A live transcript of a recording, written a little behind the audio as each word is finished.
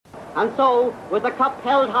And so, with the cup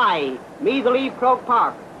held high, Meath leave Croke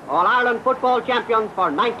Park, All-Ireland football champions for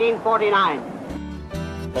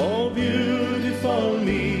 1949. Oh, beautiful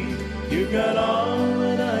Meath, you've got all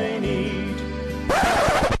that I need.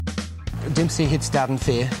 Dempsey hits Darren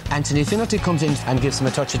Fay. Anthony Finnerty comes in and gives him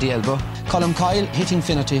a touch at the elbow. Colm Coyle hitting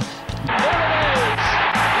Finnerty. They've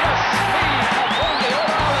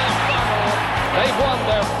won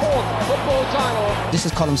their fourth football title. This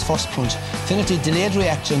is Colm's first punch. Finnerty delayed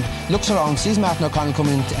reaction, looks around, sees Martin O'Connell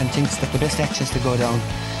coming in and thinks that the best action is to go down.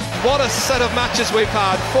 What a set of matches we've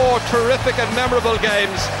had. 4 terrific and memorable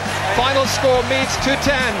games. Final score Meath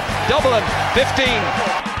 2-10, Dublin 15.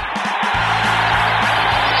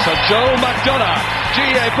 Sir Joe McDonough,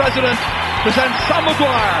 GA President, presents Sam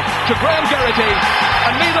Maguire to Graham Geraghty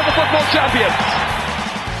and Meath are the football champions.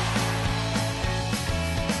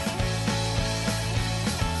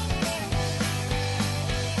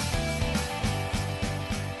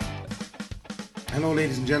 Hello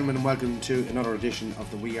ladies and gentlemen, and welcome to another edition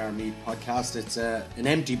of the We Are Meath podcast. It's an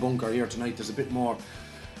empty bunker here tonight. There's a bit more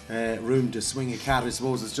room to swing a cat, I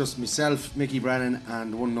suppose. It's just myself, Mickey Brennan,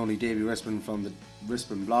 and one and only Davy Rispin from the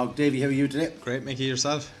Rispin blog. Davy, how are you today? Great, Mickey,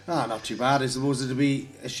 yourself? Not too bad. I suppose it'd be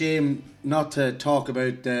a shame not to talk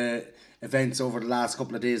about the events over the last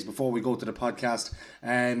couple of days before we go to the podcast.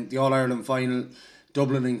 The All-Ireland final,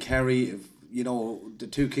 Dublin and Kerry, you know, the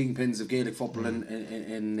two kingpins of Gaelic football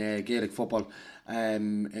in Gaelic football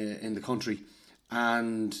in the country,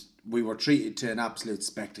 and we were treated to an absolute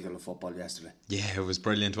spectacle of football yesterday. Yeah, it was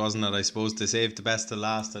brilliant, wasn't it? I suppose they saved the best to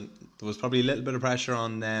last, and there was probably a little bit of pressure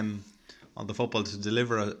on the football to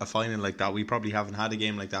deliver a final like that. We probably haven't had a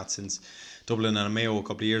game like that since Dublin and Mayo a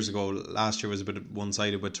couple of years ago. Last year was a bit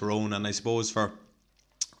one-sided with Tyrone, and I suppose for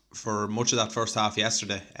much of that first half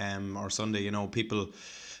yesterday or Sunday, you know, people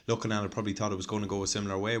looking at it probably thought it was going to go a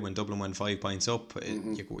similar way. When Dublin went 5 points up,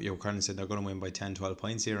 you kind of said they're going to win by 10-12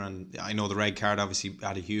 points here, and I know the red card obviously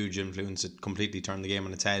had a huge influence. It completely turned the game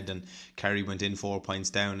on its head, and Kerry went in 4 points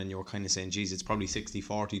down, and you were kind of saying, geez, it's probably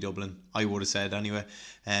 60-40 Dublin, I would have said anyway.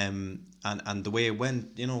 And the way it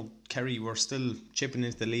went, you know, Kerry were still chipping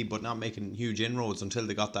into the lead but not making huge inroads until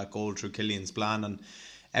they got that goal through Killian's plan, and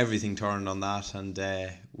everything turned on that, and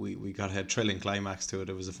we got a thrilling climax to it.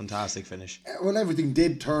 It was a fantastic finish. Well, everything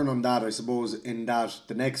did turn on that, I suppose, in that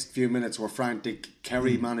the next few minutes were frantic.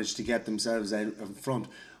 Kerry managed to get themselves out in front,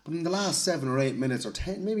 but in the last 7 or 8 minutes, or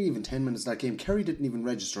 10, maybe even 10 minutes of that game, Kerry didn't even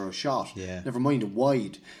register a shot, never mind a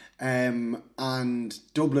wide. And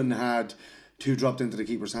Dublin had 2 dropped into the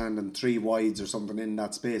keeper's hand and 3 wides or something in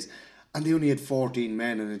that space. And they only had 14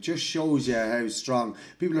 men, and it just shows you how strong.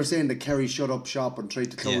 People are saying that Kerry shut up shop and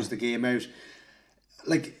tried to close the game out.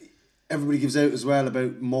 Like, everybody gives out as well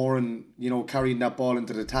about Moran, you know, carrying that ball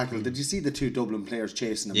into the tackle. Did you see the 2 Dublin players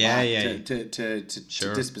chasing him back to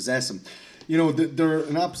dispossess him? You know, they're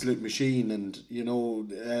an absolute machine, and, you know,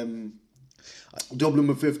 Dublin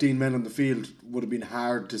with 15 men on the field would have been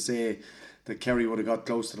hard to say that Kerry would have got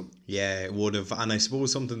close to them. Yeah, it would have. And I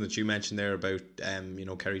suppose something that you mentioned there about you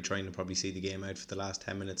know, Kerry trying to probably see the game out for the last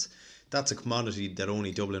 10 minutes, that's a commodity that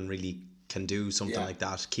only Dublin really can do, something like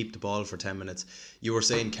that, keep the ball for 10 minutes. You were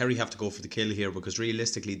saying Kerry have to go for the kill here, because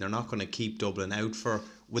realistically they're not going to keep Dublin out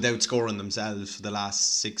without scoring themselves for the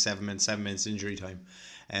last 6-7 minutes, 7 minutes injury time.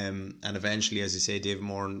 And eventually, as you say, David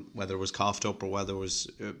Moran, whether it was coughed up or whether it was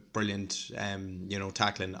brilliant, you know,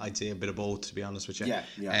 tackling, I'd say a bit of both, to be honest with you.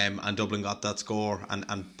 And Dublin got that score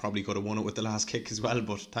and probably could have won it with the last kick as well,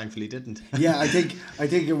 but thankfully didn't. I think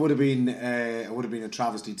it would have been a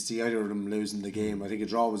travesty to see either of them losing the game. I think a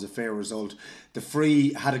draw was a fair result. The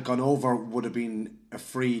free, had it gone over, would have been a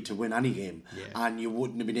free to win any game, and you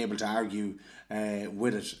wouldn't have been able to argue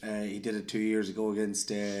with it. He did it 2 years ago against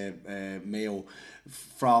Mayo,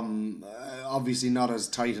 from obviously not as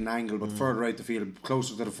tight an angle, but further out the field,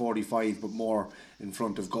 closer to the 45, but more in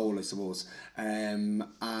front of goal, I suppose. And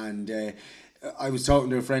I was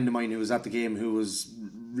talking to a friend of mine who was at the game, who was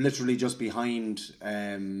literally just behind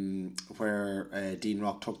where Dean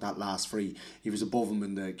Rock took that last free. He was above him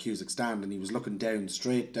in the Cusack stand, and he was looking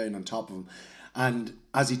straight down on top of him. And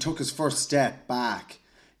as he took his first step back,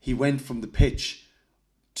 he went from the pitch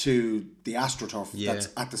to the AstroTurf that's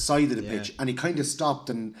at the side of the pitch, and he kind of stopped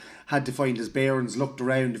and had to find his bearings, looked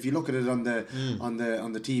around. If you look at it on the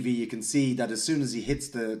TV, you can see that as soon as he hits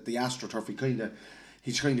the AstroTurf, he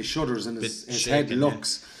kind of shudders and his head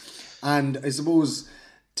looks. And I suppose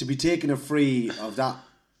to be taking a free of that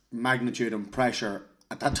magnitude and pressure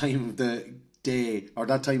at that time of the day or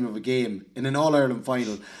that time of a game in an All-Ireland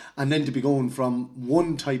final, and then to be going from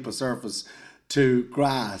one type of surface to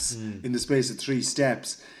grass in the space of 3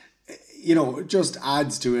 steps, you know, it just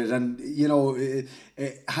adds to it. And, you know,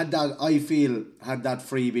 had that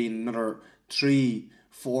free been another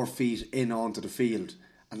 3-4 feet in onto the field,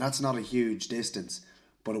 and that's not a huge distance,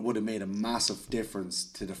 but it would have made a massive difference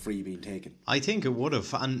to the free being taken. I think it would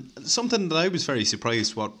have. And something that I was very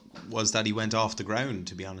surprised was that he went off the ground,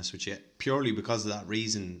 to be honest with you, purely because of that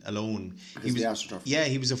reason alone. Because the AstroTurf. Yeah,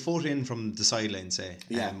 he was a foot in from the sideline, say,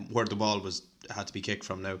 yeah. Where the ball had to be kicked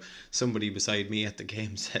from. Now, somebody beside me at the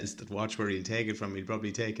game says that watch where he'll take it from. He'll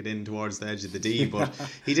probably take it in towards the edge of the D, but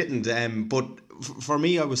he didn't. But for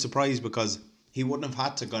me, I was surprised because he wouldn't have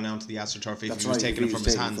had to go down to the AstroTurf if he was taking it from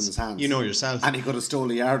his hands. You know yourself. And he could have stole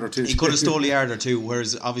a yard or two. He could have stole a yard or two,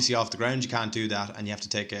 whereas obviously off the ground you can't do that, and you have to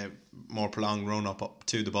take a more prolonged run up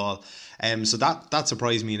to the ball. So that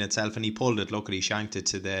surprised me in itself, and he pulled it. Luckily, he shanked it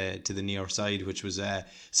to the near side, which was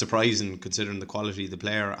surprising considering the quality of the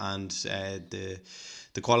player and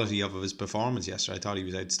the quality of his performance yesterday. I thought he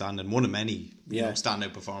was outstanding. One of many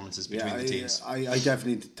standout performances between the teams. I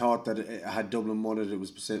definitely thought that had Dublin won it, it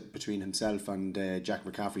was between himself and Jack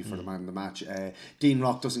McCaffrey for the man of the match. Dean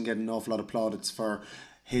Rock doesn't get an awful lot of plaudits for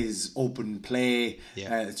his open play.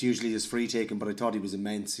 It's usually his free taking, but I thought he was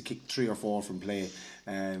immense. He kicked 3 or 4 from play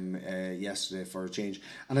yesterday for a change.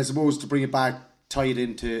 And I suppose to bring it back, tied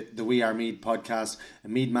into the We Are Meath podcast, a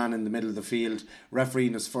Meath man in the middle of the field,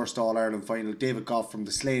 refereeing his first All-Ireland final, David Goff from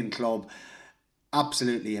the Slane Club,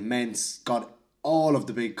 absolutely immense, got all of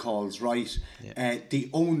the big calls right. The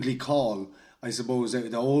only call, I suppose, out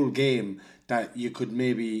of the whole game that you could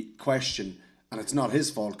maybe question, and it's not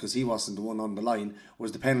his fault because he wasn't the one on the line,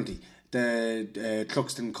 was the penalty. The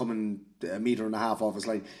Cluxton coming 1.5 meters off his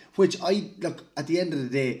line, which at the end of the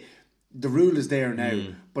day, the rule is there now,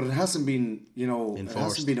 but it hasn't been, enforced. It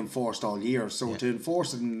hasn't been enforced all year. So to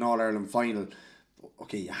enforce it in an All-Ireland final,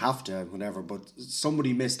 okay, you have to, whatever, but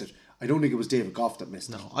somebody missed it. I don't think it was David Goff that missed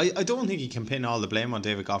it. No, I don't think you can pin all the blame on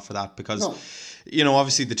David Goff for that because,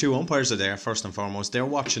 obviously the two umpires are there, first and foremost. They're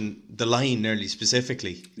watching the line nearly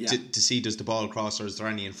specifically to see does the ball cross or is there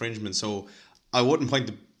any infringement. So I wouldn't point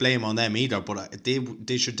the blame on them either, but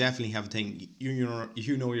they should definitely have a thing.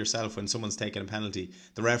 You know yourself when someone's taking a penalty,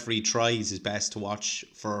 the referee tries his best to watch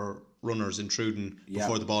for runners intruding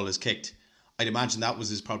before the ball is kicked. I'd imagine that was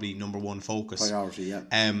his probably number one focus. Priority, yeah.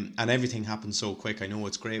 And everything happened so quick. I know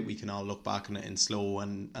it's great we can all look back on it in slow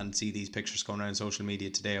and see these pictures going around social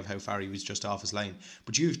media today of how far he was just off his line.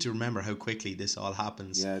 But you have to remember how quickly this all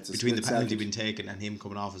happens. Yeah, it's between the penalty being taken and him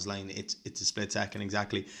coming off his line. It's a split second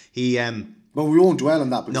exactly. He but we won't dwell on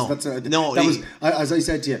that because was, as I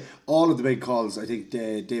said to you, all of the big calls I think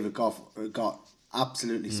David Goff got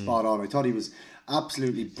absolutely spot on. I thought he was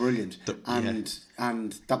absolutely brilliant,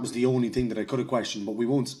 and that was the only thing that I could have questioned, but we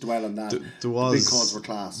won't dwell on that. The big calls were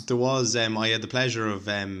class. There was I had the pleasure of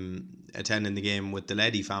attending the game with the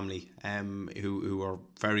Leddy family, who were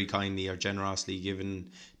very kindly or generously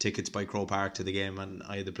given tickets by Croke Park to the game, and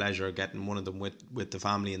I had the pleasure of getting one of them with the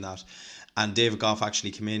family in that. And David Goff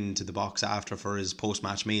actually came into the box after for his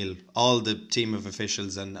post-match meal. All the team of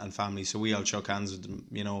officials and family, so we all shook hands with them.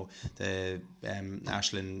 The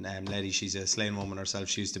Aisling Leddy, she's a Slane woman herself.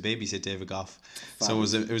 She used to babysit David Goff. So it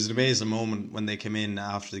was an amazing moment when they came in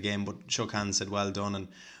after the game, but shook hands, said well done. And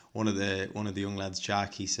one of the young lads,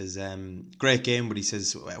 Jack, he says, great game, but he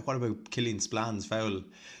says, what about Killian Spillane foul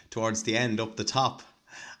towards the end up the top?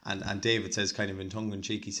 And David says, kind of in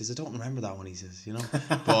tongue-in-cheek, he says, I don't remember that one, he says,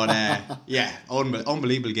 But,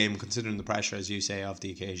 unbelievable game, considering the pressure, as you say, of the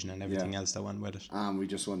occasion and everything else that went with it. And we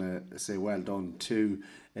just want to say well done to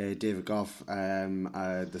David Goff,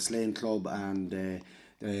 the Slane Club, and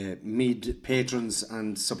Meath patrons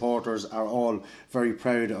and supporters are all very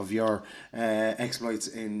proud of your exploits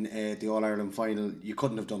in the All-Ireland final. You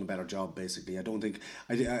couldn't have done a better job, basically. I don't think,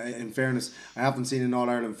 in fairness, I haven't seen an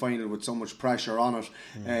All-Ireland final with so much pressure on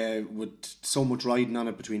it, with so much riding on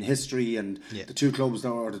it between history and the two clubs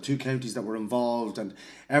the two counties that were involved and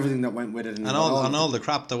everything that went with it, and all the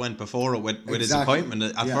crap that went before it with his appointment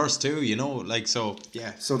at first too.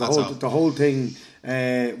 So the whole thing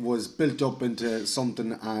was built up into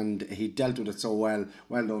something, and he dealt with it so well.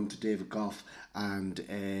 Well done to David Goff, and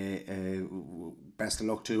best of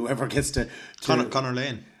luck to whoever gets to Conor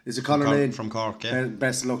Lane. Is it Conor Lane from Cork?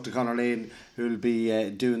 Best of luck to Conor Lane, who'll be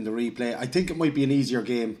doing the replay. I think it might be an easier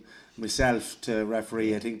game myself to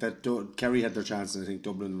referee. I think that Kerry had their chance, and I think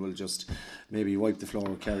Dublin will just maybe wipe the floor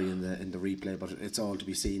with Kerry in the replay, but it's all to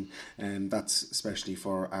be seen, and that's especially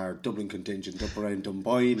for our Dublin contingent up around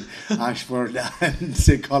Dunboyne, Ashford and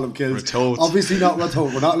St. Columkills. Ratoath. Obviously not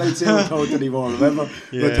Ratoath, we're not allowed to say Ratoath anymore, remember?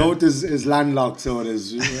 Ratoath is landlocked, so it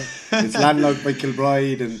is. It's landlocked by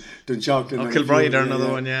Kilbride and Dunshaughlin. Oh, Kilbride are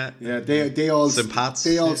another one, yeah. Yeah, they all St. Pat's.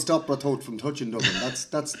 They all stopped Ratoath from touching Dublin. That's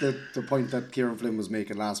the point that Kieran Flynn was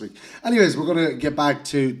making last week. Anyways, we're going to get back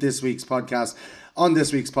to this week's podcast. On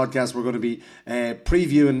this week's podcast, we're going to be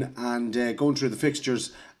previewing and going through the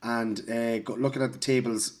fixtures and looking at the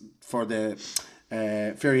tables for the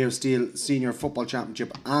Ferryhouse Steel Senior Football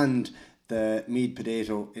Championship and the Meath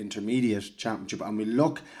Potato Intermediate Championship. And we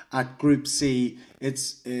look at Group C.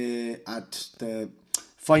 It's at the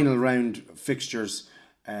final round fixtures,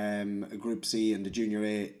 Group C and the Junior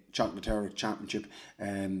A Chocolate Championship.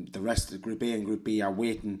 The rest of the Group A and Group B are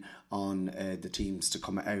waiting on the teams to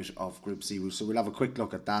come out of Group C. So we'll have a quick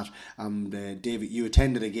look at that. David, you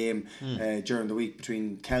attended a game during the week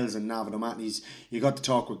between Kells and Navan O'Mahony's. You got to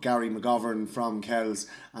talk with Gary McGovern from Kells,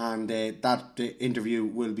 and that interview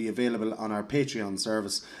will be available on our Patreon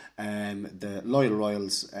service, the Loyal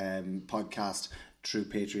Royals podcast through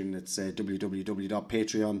Patreon. It's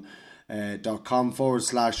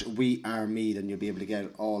www.patreon.com/We Are Meath, and you'll be able to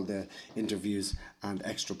get all the interviews and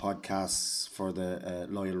extra podcasts for the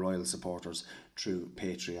Loyal Royal supporters through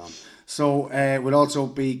Patreon. So we'll also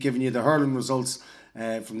be giving you the hurling results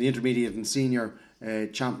from the intermediate and senior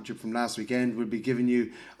championship from last weekend. We'll be giving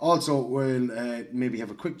you also, we'll maybe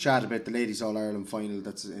have a quick chat about the Ladies All-Ireland final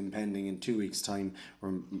that's impending in 2 weeks' time,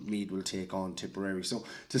 where Meath will take on Tipperary. So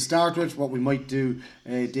to start with, what we might do,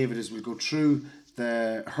 David, is we'll go through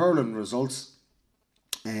the hurling results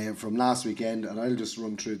from last weekend, and I'll just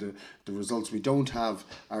run through the results. We don't have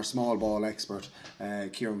our small ball expert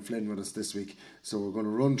Kieran Flynn with us this week, so we're going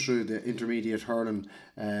to run through the intermediate hurling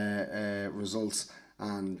results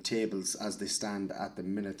and tables as they stand at the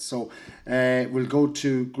minute. So we'll go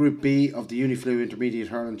to Group B of the Uniflu Intermediate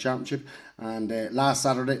Hurling Championship, and last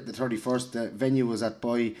Saturday the 31st, the venue was at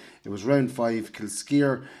Boy. It was round 5,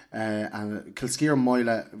 Kilskeer and Kilskeer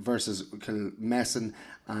Moyla versus Kilmessan,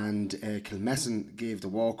 and Kilmessan gave the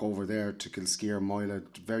walkover there to Kilskeer Moyla.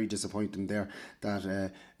 Very disappointing there that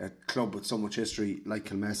a club with so much history like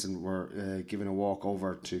Kilmessan were giving a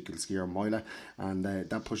walkover to Kilskeer Moyla, and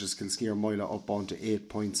that pushes Kilskeer Moyla up onto 8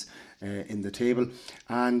 points in the table.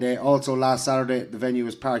 And also last Saturday the venue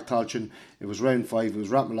was Park Tolchin. It was round 5. It was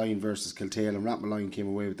Rathmalline versus Kiltale, and Rathmalline came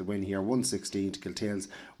away with the win here, 116 to Kiltale's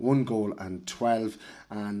 1 goal and 12,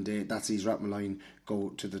 and that sees Rathmalline go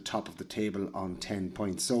to the top of the table on 10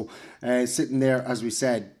 points. So sitting there, as we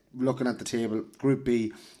said, looking at the table, Group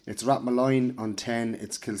B, it's Rathmalline on 10,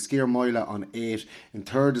 it's Kilskeer Moyla on 8, in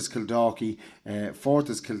third is Kildalkey, fourth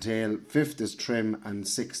is Kiltale, fifth is Trim, and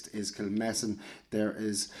sixth is Kilmessan. There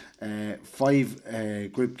is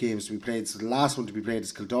 5 group games to be played, so the last one to be played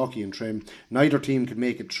is Kildalkey and Trim. Neither team could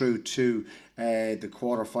make it through to the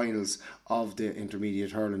quarter-finals of the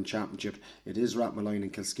Intermediate Hurling Championship. It is Rathmalline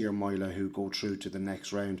and Kilskeer Moyla who go through to the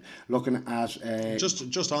next round. Looking at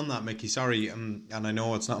just on that, Mickey, sorry, and I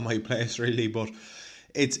know it's not my place really, but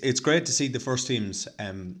it's great to see the first teams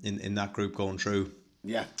in that group going through.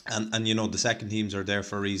 Yeah, and you know the second teams are there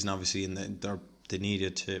for a reason, obviously, and they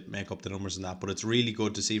needed to make up the numbers in that. But it's really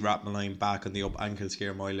good to see Rathmalline back on the up, and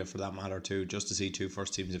Kilskeer Moyla for that matter too, just to see 2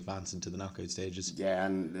 first teams advance into the knockout stages. Yeah,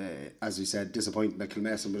 and as you said, disappointing that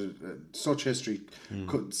Kilmessan with such history,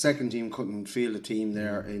 second team couldn't field a team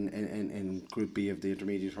there in Group B of the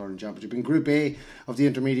Intermediate Hurling Championship. In Group A of the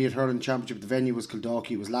Intermediate Hurling Championship, the venue was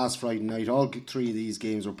Kildalkey. It was last Friday night. All 3 of these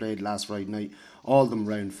games were played last Friday night, all of them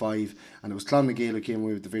round 5, and it was Clonmagale who came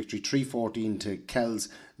away with the victory, 3-14 to Kells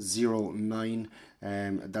 0-9.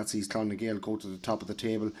 That sees Clonmagale go to the top of the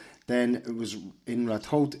table. Then it was in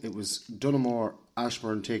Ratoath, it was Dunamore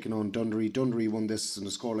Ashburn taking on Dundee. Dundee won this in the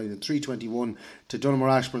scoreline of 3-21 to Dunamore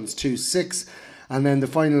Ashburn's 2-6. And then the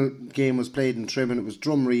final game was played in Trim, and it was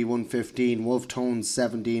Drumree 115, Wolf Tones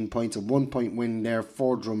 17 points, a 1 point win there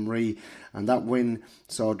for Drumree, and that win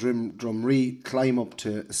saw Drumree climb up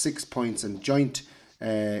to 6 points and joint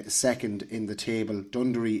second in the table.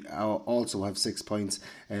 Dundee also have 6 points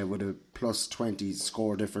with a plus 20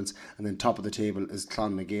 score difference, and then top of the table is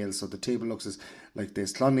Clonmagale. So the table looks like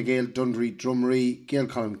this: Clonmagale, Dundee, Drumree, Gael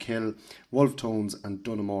Columkill, Wolf Tones and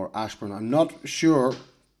Dunamore Ashburn. I'm not sure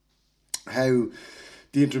how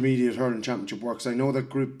the Intermediate Hurling Championship works. I know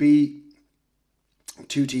that Group B,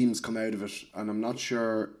 2 teams come out of it, and I'm not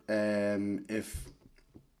sure if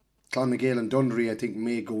Clonmagale and Dundee, I think,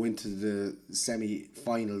 may go into the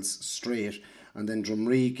semi-finals straight, and then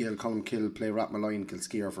Drumree, Gael Columkill play Rathmalline,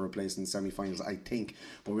 Kilskeer for a place in the semi-finals, I think.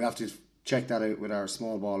 But we have to check that out with our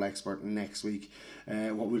small ball expert next week.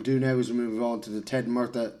 What we'll do now is we'll move on to the Ted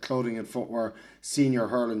Murtha Clothing and Footwear Senior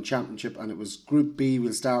Hurling Championship, and it was Group B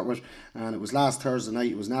we'll start with, and it was last Thursday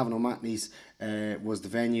night. It was Navan O'Mahony's was the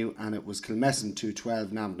venue, and it was Kilmessan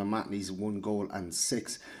 2-12, Navan O'Mahony's 1 goal and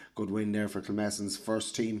 6. good win there for Kilmessen's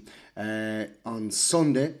first team. On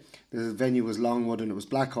Sunday, the venue was Longwood, and it was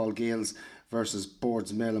Blackhall Gales versus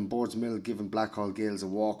Boardsmill, and Boardsmill giving Blackhall Gales a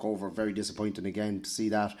walkover. Very disappointing again to see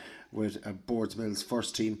that with Boardsmill's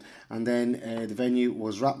first team. And then the venue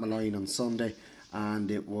was Rathmalline on Sunday,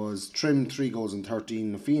 and it was Trim 3 goals in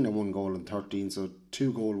 13, Nafina 1 goal in 13, so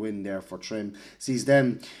 2-goal win there for Trim. Sees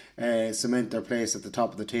them cement their place at the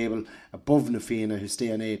top of the table above Nafina, who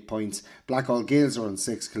stay on 8 points. Blackhall Gales are on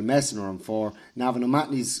 6, Kilmessan are on 4, Navan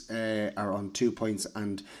O'Mahony's are on 2 points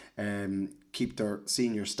and keep their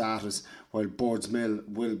senior status, while Boardsmill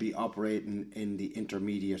will be operating in the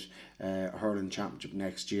intermediate hurling championship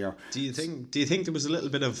next year. Do you think there was a little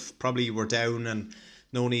bit of probably we're down and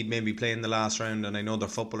no need maybe playing the last round, and I know their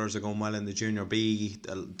footballers are going well in the Junior B,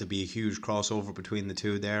 there'll be a huge crossover between the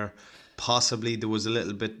two there. Possibly there was a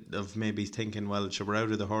little bit of maybe thinking, well, sure, we're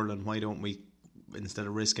out of the hurling, why don't we, instead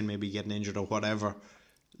of risking maybe getting injured or whatever,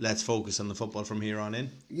 let's focus on the football from here on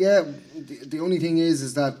in? Yeah, the only thing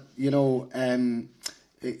is that, you know,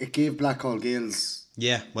 it gave Blackhall Gales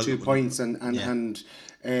 2 points, and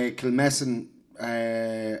Kilmessan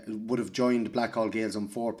would have joined Blackhall Gales on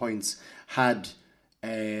 4 points had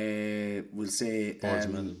we'll say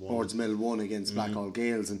Boardsmill won against Blackhall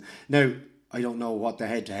Gales. And now I don't know what the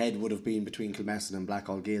head-to-head would have been between Kilmessan and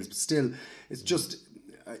Blackhall Gales, but still it's just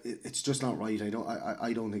not right.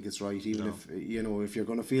 I don't think it's right, even if, you know, if you're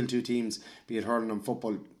going to field two teams, be it hurling and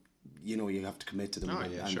football, you know, you have to commit to them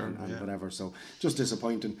and whatever. So just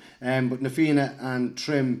disappointing. But Nafina and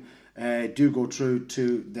Trim do go through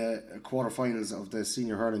to the quarterfinals of the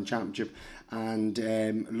Senior Hurling Championship. And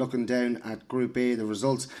looking down at Group A, the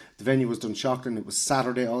results, the venue was Dunshaughlin. It was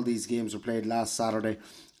Saturday. All these games were played last Saturday,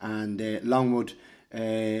 and Longwood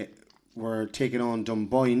were taking on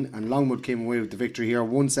Dunboyne, and Longwood came away with the victory here,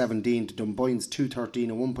 117 to Dunboyne's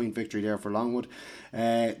 213, a 1 point victory there for Longwood.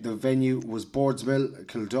 The venue was Boardsmill,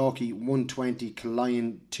 Kildalkey 120,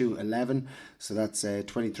 Killian 211, so that's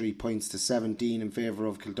 23 points to 17 in favour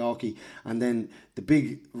of Kildalkey. And then the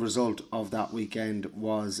big result of that weekend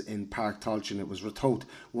was in Park Tolchin. It was Ratoath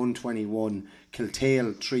 121,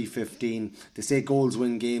 Kiltale 315. They say goals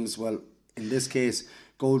win games. Well, in this case,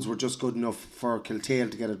 goals were just good enough for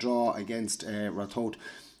Kiltale to get a draw against Ratoath.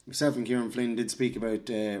 Myself and Kieran Flynn did speak about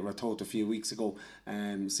Ratoath a few weeks ago,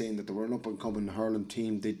 saying that they were an up-and-coming hurling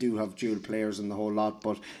team. They do have dual players in the whole lot,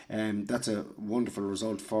 but that's a wonderful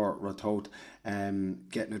result for Ratoath,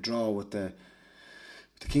 getting a draw with the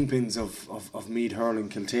kingpins of Meath hurling,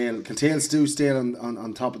 Kiltale. Kiltale do stay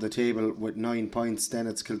on top of the table with 9 points. Then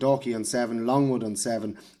it's Kildalkey on 7, Longwood on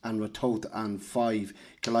 7, and Ratoath on 5.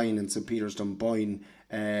 Killian and St Peter's Dunboyne.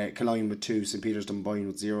 Killian with 2, St Peter's Dunboyne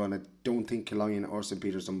with 0, and I don't think Killian or St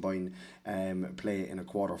Peter's Dunboyne play in a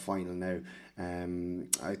quarter final now.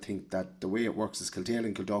 I think that the way it works is Kiltale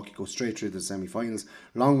and Kildalkey go straight through the semi-finals.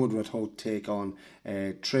 Longwood would hope take on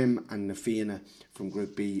Trim and Nafina from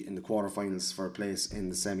Group B in the quarter-finals for a place in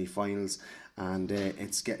the semi-finals. And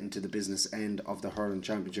it's getting to the business end of the hurling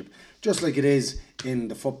championship, just like it is in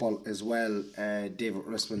the football as well, David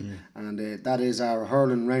Rispin. And that is our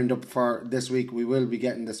hurling roundup for this week. We will be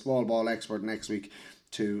getting the small ball expert next week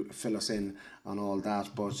to fill us in on all that.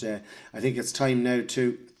 But I think it's time now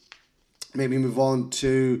to maybe move on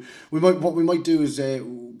to what we might do is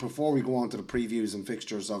before we go on to the previews and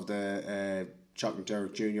fixtures of the Chocolate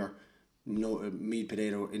Derrick Junior, Meath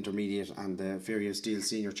Potato Intermediate and the Feria Steel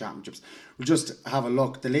Senior Championships, we'll just have a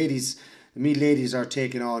look. The Meath ladies are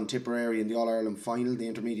taking on Tipperary in the All-Ireland final, the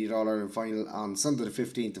Intermediate All-Ireland final, on Sunday the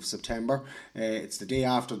 15th of September. It's the day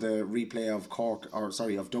after the replay of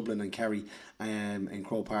Dublin and Kerry in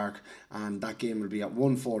Croke Park, and that game will be at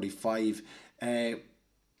 1:45.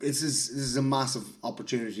 This is a massive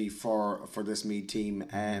opportunity for this Meath team.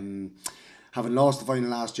 Having lost the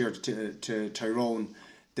final last year to Tyrone,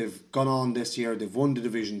 they've gone on this year, they've won the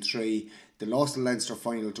Division 3, they lost the Leinster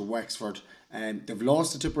final to Wexford, they've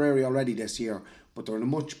lost to Tipperary already this year, but they're in a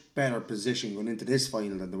much better position going into this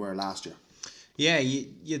final than they were last year. Yeah,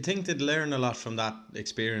 you'd think they'd learn a lot from that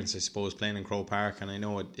experience, I suppose, playing in Croke Park, and I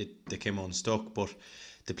know they came unstuck, but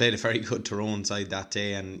they played a very good Tyrone side that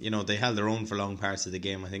day, and you know they held their own for long parts of the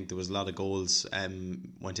game. I think there was a lot of goals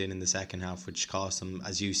went in the second half, which cost them.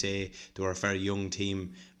 As you say, they were a very young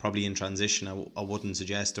team, probably in transition. I wouldn't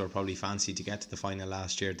suggest they were probably fancy to get to the final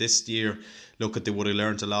last year. This year, they would have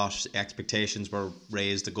learnt a lot. Expectations were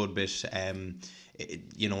raised a good bit.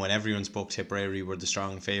 You know, when everyone spoke, Tipperary were the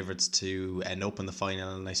strong favourites to end up in the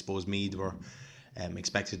final, and I suppose Meath were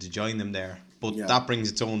expected to join them there, but that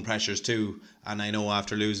brings its own pressures too. And I know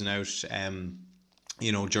after losing out,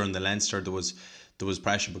 you know, during the Leinster, there there was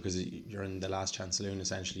pressure because you're in the last chance saloon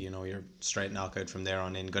essentially. You're straight knockout from there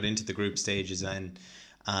on in. Got into the group stages then.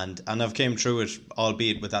 And I've came through it,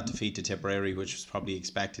 albeit with that defeat to Tipperary, which was probably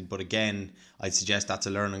expected. But again, I'd suggest that's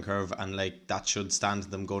a learning curve, and that should stand to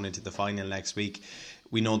them going into the final next week.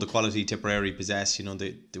 We know the quality Tipperary possess.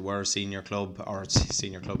 They were a senior county,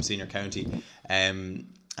 and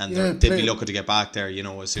they'd be looking to get back there.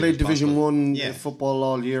 As soon played as Division possible. 1 football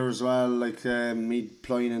all year as well. Meath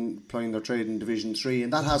playing their trade in Division 3,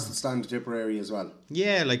 and that has to stand to Tipperary as well.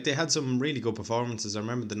 Yeah, they had some really good performances. I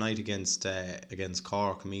remember the night against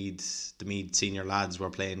Cork. The Meath senior lads were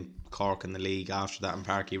playing Cork in the league after that in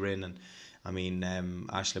Páirc Uí Rinn, and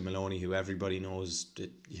Aisling Maloney, who everybody knows,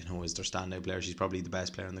 is their standout player. She's probably the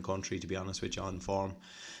best player in the country, to be honest with you, on form.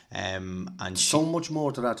 And so much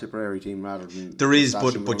more to that Tipperary team rather than there is,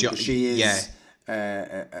 but she is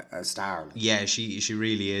a star. Yeah, she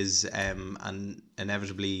really is, and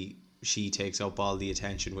inevitably she takes up all the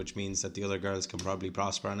attention, which means that the other girls can probably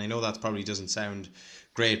prosper. And I know that probably doesn't sound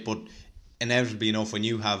great, but inevitably enough, when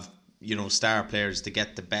you have star players to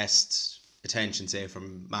get the best attention, say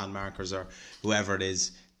from man markers or whoever it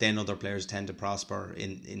is, then other players tend to prosper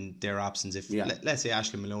in their absence. If let's say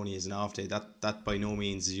Aisling Maloney is an off day, that by no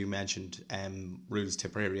means, as you mentioned, rules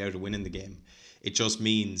Tipperary out of winning the game. It just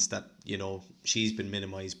means that she's been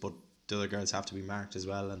minimised, but the other girls have to be marked as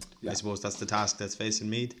well, and I suppose that's the task that's facing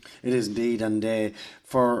Meath. It is indeed, and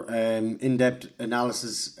for in-depth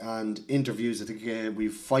analysis and interviews, I think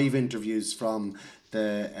we've 5 interviews from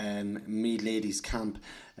the Meath ladies camp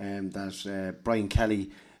that Brian Kelly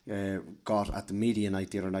got at the media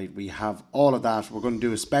night the other night. We have all of that. We're going to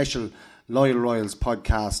do a special Loyal Royals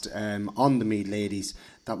podcast on the Meath ladies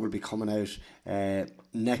that will be coming out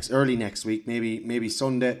early next week, maybe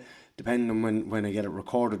Sunday, depending on when I get it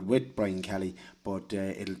recorded with Brian Kelly, but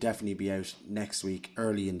it'll definitely be out next week,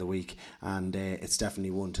 early in the week, and it's definitely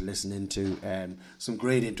one to listen into. Some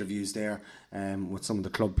great interviews there with some of the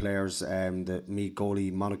club players. The Meath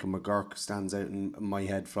goalie Monica McGurk stands out in my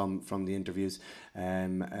head from the interviews.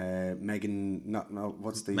 Megan,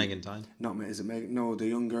 Megan Tyne? Is it Megan? No, the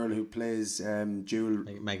young girl who plays Jewel.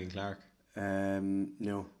 Megan Clark.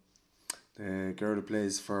 No, the girl who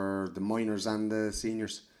plays for the minors and the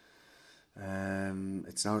seniors.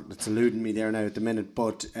 It's eluding me there now at the minute,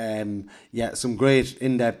 but some great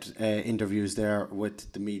in-depth interviews there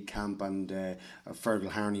with the Meath camp and Fergal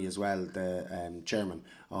Harney as well, the chairman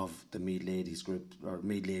of the Meath Ladies Group, or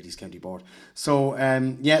Meath Ladies County Board. So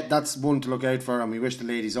that's one to look out for, and we wish the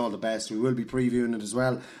ladies all the best. We will be previewing it as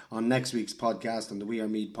well on next week's podcast, and the We Are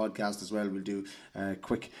Meath podcast as well. We'll do a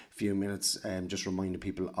quick few minutes just reminding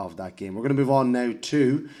people of that game. We're going to move on now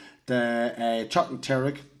to the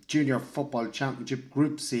Chocolate Junior Football Championship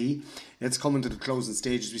Group C. It's coming to the closing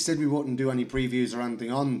stages. We said we wouldn't do any previews or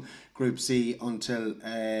anything on Group C until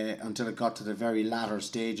it got to the very latter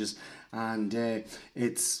stages, and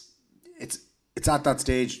it's at that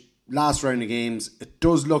stage. Last round of games, it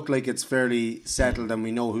does look like it's fairly settled, and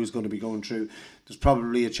we know who's going to be going through. There's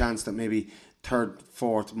probably a chance that maybe third,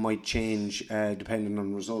 fourth might change depending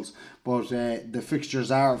on results. But the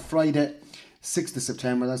fixtures are Friday, 6th of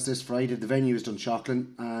September, that's this Friday. The venue is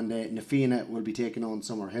Dunshaughlin, and Nafina will be taking on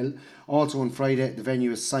Summerhill. Also on Friday, the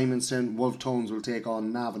venue is Simonstown. Wolf Tones will take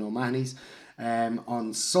on Navan O'Mahony's.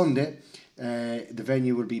 On Sunday, the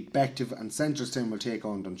venue will be Bective, and Centralstown will take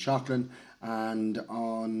on Dunshaughlin. And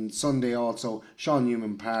on Sunday also, Sean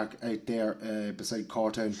Newman Park out there beside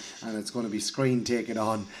Cortown, and it's going to be Screen taking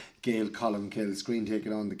on Gael Columkill. Screen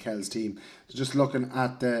taking on the Kells team. So just looking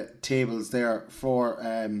at the tables there for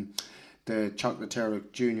the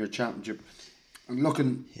Chocolate Junior Championship. I'm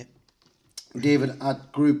looking, David,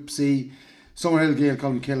 at Group C. Summerhill, Gael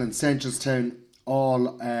Columkill and Centralstown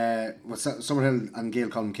all Summerhill and Gael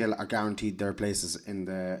Columkill are guaranteed their places in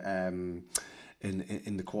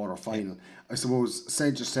the quarter final. I suppose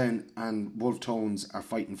Centralstown and Wolf Tones are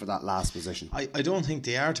fighting for that last position. I don't think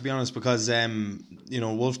they are, to be honest, because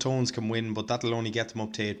Wolf Tones can win, but that'll only get them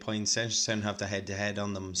up to 8 points. Centralstown have the head-to-head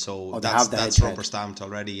on them, so that's rubber stamped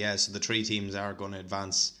already. Yeah, so the 3 teams are going to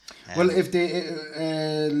advance. Well, if they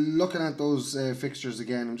looking at those fixtures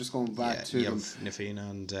again, I'm just going back to them. Nafina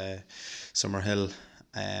and Summerhill,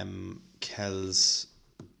 Kells,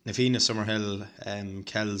 Nafina, Summerhill,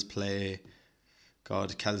 Kells play.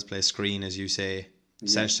 Kells play Screen, as you say.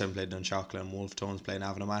 Centralstown played Dunshaughlin, and Wolf Tones play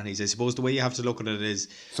Navan O'Mahony's. I suppose the way you have to look at it is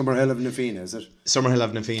Summerhill of Nafina, is it? Summerhill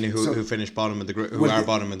of Nafina, who finished bottom of the group,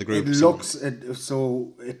 bottom of the group.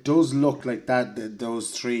 It does look like that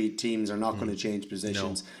those 3 teams are not going to change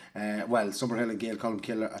positions. No. Summerhill and Gael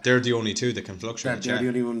Columkill, they're the only 2 that can fluctuate. They're the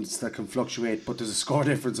only ones that can fluctuate, but there's a score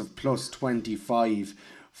difference of plus 25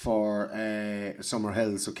 for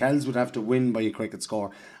Summerhill. So Kells would have to win by a cricket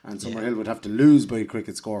score, and Summerhill would have to lose by a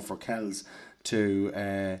cricket score for Kells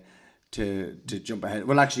to jump ahead.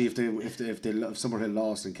 Well, actually, if Summerhill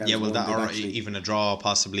lost and Kells won, that or even a draw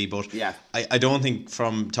possibly. But I don't think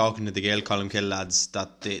from talking to the Gael Colmcille lads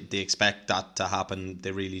that they expect that to happen.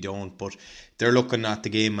 They really don't. But they're looking at the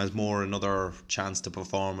game as more another chance to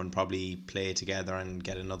perform and probably play together and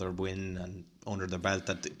get another win and under their belt.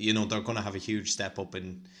 That they're going to have a huge step up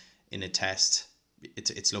in a test.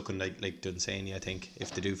 It's looking like Dunsany, I think,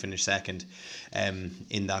 if they do finish second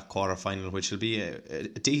in that quarter final, which will be a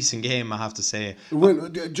decent game, I have to say. Well,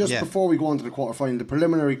 before we go on to the quarter final, the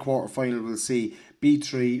preliminary quarter final will see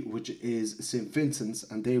B3, which is St Vincent's,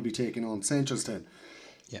 and they'll be taking on Seneschalstown.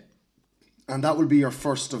 Yeah, and that will be your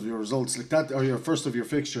first of your results, like that, or your first of your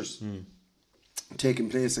fixtures. Taking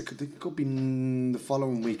place. It could be the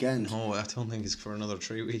following weekend. No, I don't think it's for another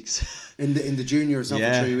 3 weeks. in the juniors, not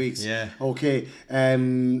for 3 weeks. Yeah. Okay.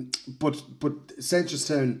 But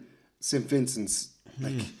Seneschalstown, St Vincent's,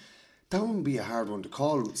 that would be a hard one to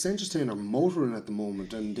call. Seneschalstown are motoring at the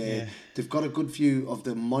moment, and they've got a good few of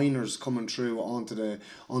the minors coming through onto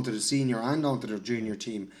the senior and onto their junior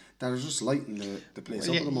team that are just lighting the place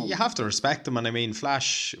up at the moment. You have to respect them, and I mean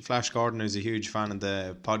Flash Gordon, who's a huge fan of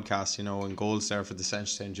the podcast, and goals there for the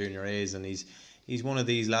Seneschalstown Junior A's, and he's one of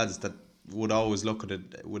these lads that would always look at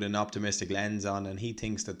it with an optimistic lens on, and he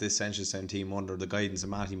thinks that this Seneschalstown team under the guidance of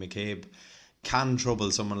Matty McCabe can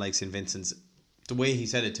trouble someone like St Vincent's. The way he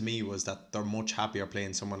said it to me was that they're much happier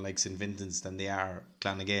playing someone like St Vincent's than they are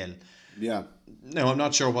Clanagale. Yeah. Now, I'm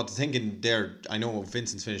not sure what they're thinking there. I know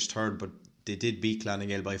Vincent's finished third, but they did beat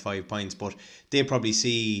Clanagale by 5 points. But they probably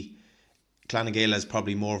see Clanagale as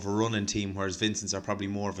probably more of a running team, whereas Vincent's are probably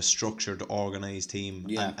more of a structured, organised team.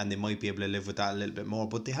 Yeah. And they might be able to live with that a little bit more.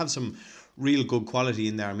 But they have some real good quality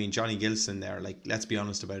in there. I mean, Johnny Gilson there, let's be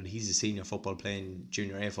honest about it, he's a senior football playing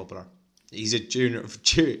Junior A footballer. He's a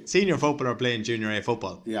senior footballer playing Junior A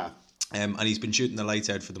football. Yeah. And he's been shooting the lights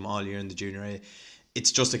out for them all year in the Junior A.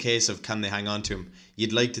 It's just a case of can they hang on to him.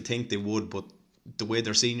 You'd like to think they would, but the way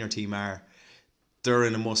their senior team are, they're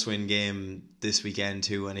in a must-win game this weekend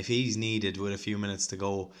too. And if he's needed with a few minutes to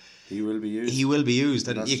go, he will be used. He will be used,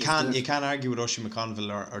 and you can't argue with Oisin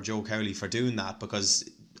McConville or Joe Cowley for doing that, because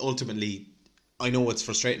ultimately, I know it's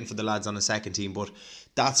frustrating for the lads on the second team, but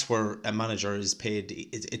that's where a manager is paid.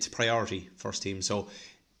 It's a priority, first team. So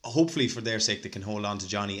hopefully for their sake they can hold on to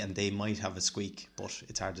Johnny, and they might have a squeak, but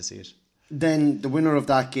it's hard to see it. Then the winner of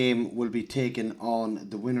that game will be taking on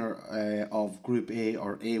the winner of Group A,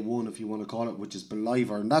 or A1 if you want to call it, which is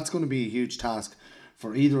Believer, and that's going to be a huge task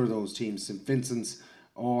for either of those teams, St Vincent's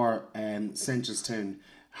or Seneschalstown,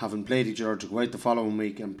 having played each other, to go out the following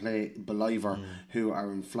week and play Believer, who are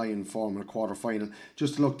in flying form in a quarter final.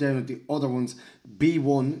 Just to look down at the other ones,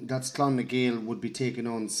 B1, that's Clonagale, would be taking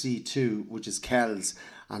on C2, which is Kells,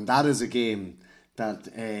 and that is a game that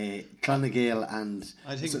Clonagale and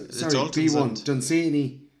I think B1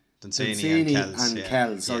 Dunsany and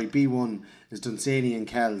Kells. B1 is Dunsany and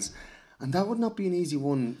Kells, and that would not be an easy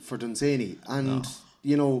one for Dunsany. And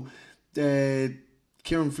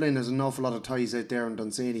Kieran Flynn has an awful lot of ties out there in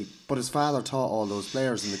Dunsany, but his father taught all those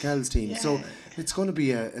players in the Kells team, so it's going to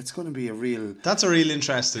be a real. That's a real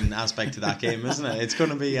interesting aspect to that game, isn't it? It's going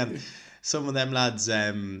to be, and some of them lads,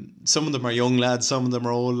 some of them are young lads, some of them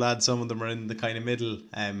are old lads, some of them are in the kind of middle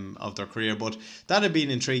of their career. But that'd be an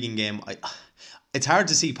intriguing game. It's hard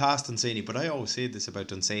to see past Dunsany, but I always say this about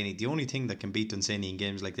Dunsany: the only thing that can beat Dunsany in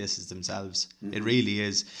games like this is themselves. It really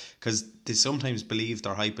is, because they sometimes believe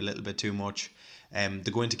their hype a little bit too much.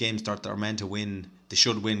 They go into games that they're meant to win. They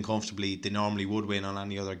should win comfortably. They normally would win on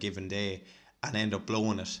any other given day, and end up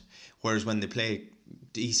blowing it. Whereas when they play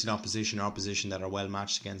decent opposition or opposition that are well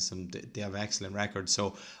matched against them, they have excellent records.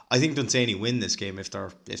 So I think Dunsany win this game if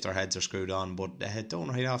their heads are screwed on. But don't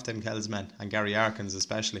write off them Kells men, and Gary Arkins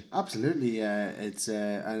especially. Absolutely, it's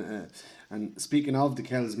and speaking of the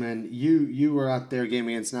Kells men, you were at their game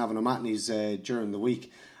against Navan O'Mahony's during the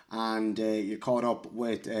week, and you caught up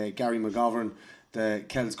with Gary McGovern, the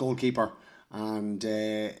Kells goalkeeper, and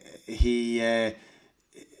he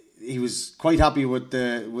was quite happy with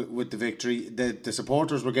the victory. The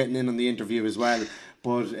supporters were getting in on the interview as well,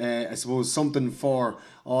 but I suppose something for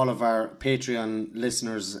all of our Patreon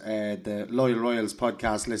listeners, the Loyal Royals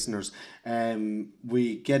podcast listeners.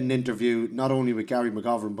 We get an interview not only with Gary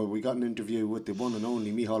McGovern, but we got an interview with the one and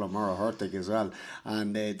only Micheál O'Meara-Hurtig as well,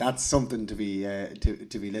 and that's something to be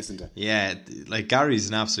listened to. Yeah, like Gary's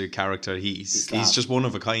an absolute character. He's just one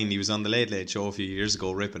of a kind. He was on the Late Late Show a few years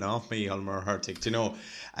ago ripping off Micheál O'Meara-Hurtig, you know.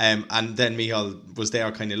 And then Micheál was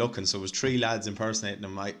there kind of looking, so it was 3 lads impersonating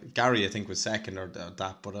him. Gary, I think, was second, or at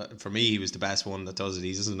that. But for me, he was the best one that does it.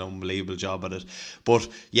 He does an unbelievable job at it. But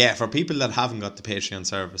yeah, for people that haven't got the Patreon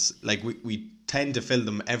service, like we tend to fill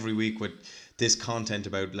them every week with this content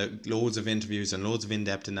about like loads of interviews and loads of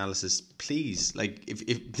in-depth analysis. Please, like if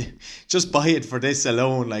just buy it for this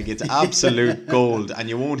alone, like it's absolute gold, and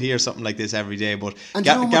you won't hear something like this every day. But and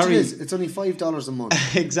you know how much it is? It's only $5 a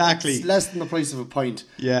month. Exactly. It's less than the price of a pint.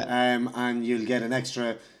 Yeah. And you'll get an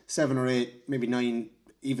extra 7 or 8, maybe 9,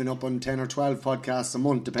 even up on 10 or 12 podcasts a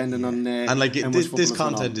month, depending on and like how much this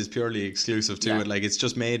football content is purely exclusive to it. Like it's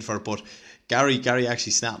just made for it. But Gary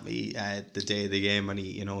actually snapped me the day of the game, and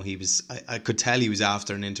he was I could tell he was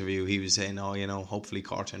after an interview. He was saying, hopefully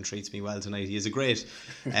Cortown treats me well tonight. He has a great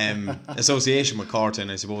association with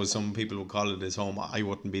Cortown. I suppose some people would call it his home. I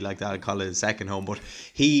wouldn't be like that. I'd call it his second home. But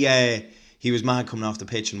he was mad coming off the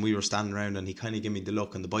pitch, and we were standing around, and he kind of gave me the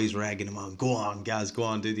look, and the boys were egging him on. Go on, Gaz, go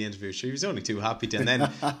on, do the interview. He was only too happy to. And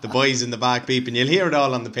then the boys in the back beeping. You'll hear it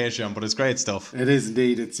all on the Patreon, but it's great stuff. It is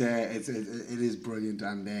indeed. It is brilliant,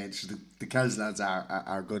 and the Kells lads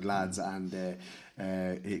are good lads, and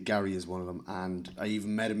Gary is one of them. And I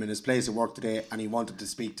even met him in his place of work today, and he wanted to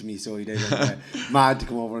speak to me, so he did. Mad to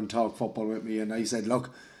come over and talk football with me, and I said, look,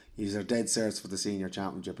 these are dead certs for the senior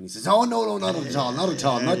championship, and he says, "Oh no, not at all,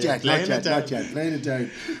 not yet, playing it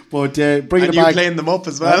down." But bringing it back, playing them up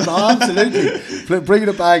as well. Absolutely, bringing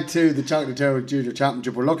it back to the Chocolate Tower Junior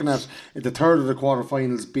Championship. We're looking at the third of the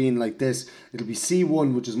quarterfinals being like this. It'll be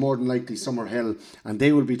C1, which is more than likely Summerhill, and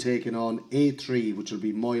they will be taking on A3, which will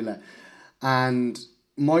be Moyle, and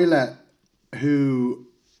Moyle, who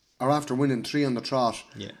are after winning 3 on the trot,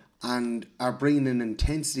 and are bringing in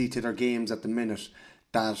intensity to their games at the minute.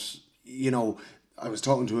 That, I was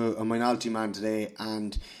talking to a minority man today,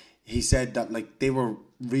 and he said that like they were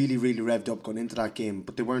really, really revved up going into that game,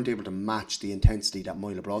 but they weren't able to match the intensity that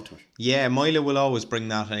Moyle brought to it. Yeah, Moyle will always bring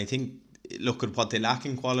that, and I think look at what they lack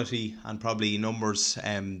in quality and probably numbers.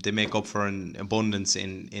 They make up for an abundance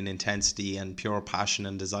in intensity and pure passion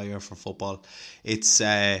and desire for football. It's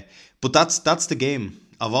but that's the game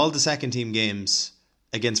of all the second team games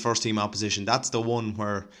against first team opposition. That's the one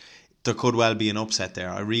where there could well be an upset there.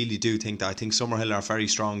 I really do think that. I think Summerhill are a very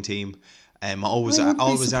strong team. Always are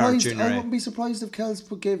junior. I wouldn't be surprised if Kells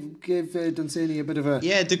give Dunsany a bit of a...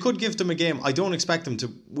 Yeah, they could give them a game. I don't expect them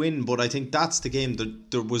to win, but I think that's the game.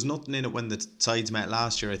 There was nothing in it when the sides met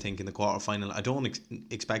last year, I think, in the quarter final. I don't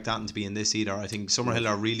expect that to be in this either. I think Summerhill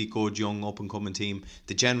are a really good, young, up-and-coming team.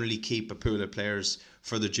 They generally keep a pool of players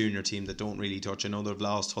for the junior team that don't really touch. I know they've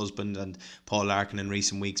lost Husband and Paul Larkin in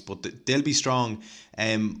recent weeks, but they'll be strong.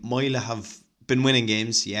 Moyle have been winning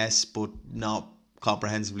games, yes, but not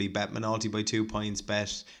comprehensively. Bet Minalty by 2 points,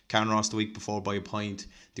 bet Carnross the week before by a point.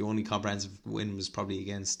 The only comprehensive win was probably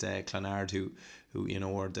against Clonard, who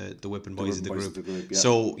were the whipping boys of the group. Yeah.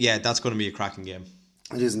 So yeah, that's going to be a cracking game.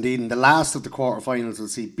 It is indeed. And the last of the quarterfinals will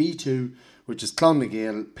see B2, which is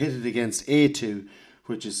Clonmagale, pitted against A2,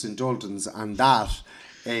 which is St Ultans, and that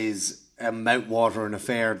is a mouth-watering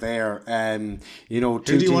affair there. Who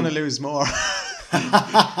do you want to lose more?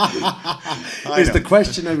 Is the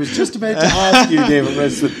question I was just about to ask you, David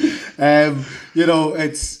Redson.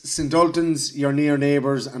 It's St Ultans, your near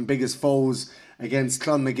neighbours and biggest foes, against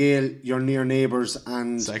Clonmagale, your near neighbours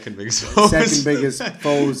and second biggest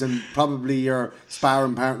foes, and probably your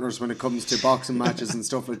sparring partners when it comes to boxing matches and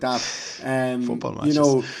stuff like that. Football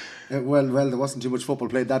matches. Well, there wasn't too much football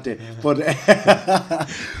played that day, but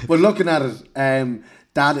looking at it,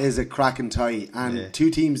 that is a cracking tie, and two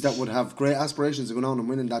teams that would have great aspirations of going on and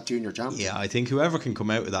winning that junior championship. Yeah, I think whoever can come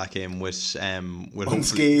out of that game with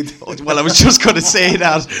unscathed. Well, I was just going to say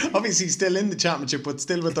that. Obviously, still in the championship, but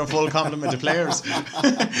still with their full complement of players,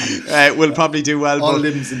 will probably do well. All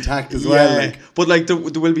limbs intact as well. But there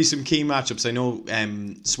will be some key matchups. I know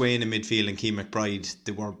Swain in midfield and Key McBride,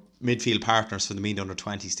 they were midfield partners for the Meath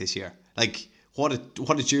under-20s this year. What a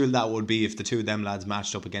duel that would be if the two of them lads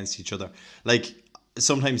matched up against each other.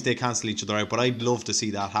 Sometimes they cancel each other out, but I'd love to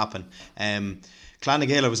see that happen.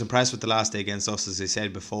 Clonmagale, I was impressed with the last day against us, as I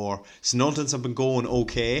said before. St Ultans have been going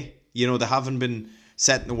okay. They haven't been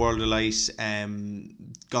setting the world alight.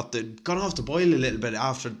 Got off the boil a little bit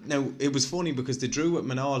after. Now, it was funny because they drew with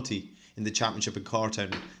Minalty in the championship in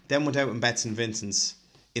Cortown, then went out and bet St Vincent's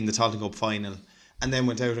in the Tolton Cup final, and then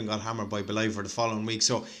went out and got hammered by Beliver the following week.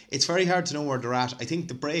 So it's very hard to know where they're at. I think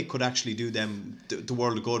the break could actually do them the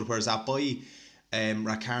world of good, whereas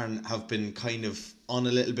Rathcarn have been kind of on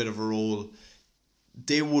a little bit of a roll.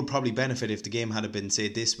 they would probably benefit if the game had been, say,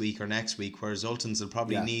 this week or next week, whereas Ultans will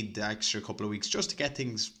probably need the extra couple of weeks just to get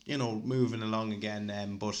things, moving along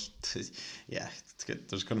again. But yeah,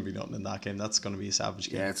 there's going to be nothing in that game. That's going to be a savage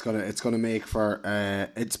game. Yeah, it's going to make for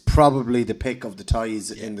it's probably the pick of the ties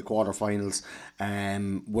in the quarterfinals,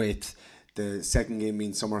 with the second game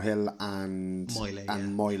being Summerhill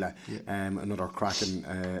and Moyle. Another cracking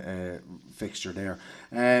fixture there.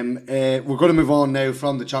 We're going to move on now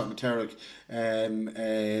from the Chocolate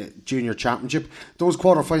Junior Championship. Those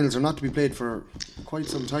quarterfinals are not to be played for quite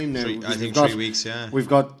some time now. 3 weeks. Yeah, we've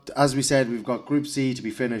got, as we said, we've got Group C to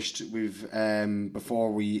be finished. We've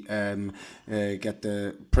before we get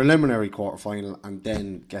the preliminary quarterfinal and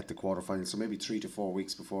then get the quarterfinal. So maybe 3 to 4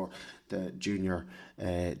 weeks before the Junior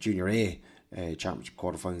A Championship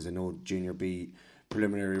quarterfinals. I know Junior B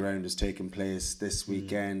preliminary round is taking place this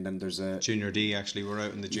weekend, and there's a Junior D. Actually, we're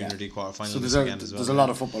out in the Junior D quarterfinal. So this weekend as well. There's a lot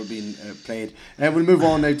of football being played. We'll move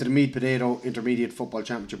on now to the Meath Potato Intermediate Football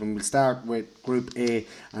Championship, and we'll start with Group A,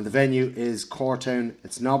 and the venue is Cortown.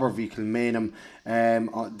 It's Nobber v Kilmainham.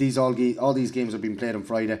 All these games are being played on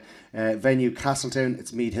Friday. Venue Castletown.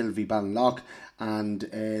 It's Meath Hill v Ballinlough. And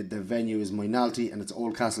the venue is Moynalty, and it's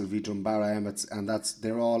Oldcastle v Drumbarra Emmets, and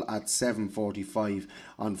they're all at 7:45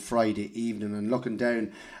 on Friday evening. And looking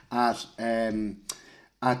down at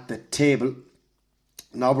the table,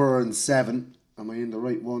 Nobber on 7. Am I in the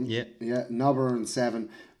right one? Yeah. Nobber on 7,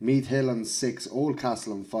 Meath Hill on 6,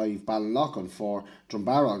 Oldcastle on 5, Ballinlough on 4,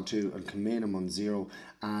 Drumbarra on 2, and Kilmainham on 0.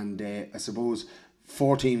 And I suppose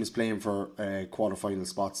 4 teams playing for quarter-final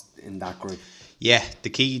spots in that group. Yeah, the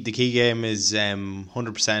key game is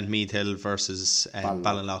 100% Meath Hill versus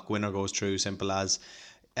Ballinlough. Winner goes through, simple as.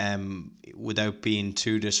 Without being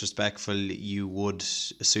too disrespectful, you would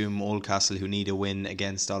assume Oldcastle, who need a win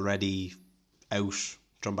against already out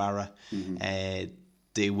Drumbarra,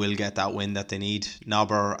 they will get that win that they need.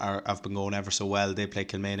 Nobber have been going ever so well. They play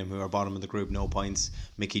Kilmainham, who are bottom of the group, no points.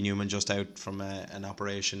 Mickey Newman just out from an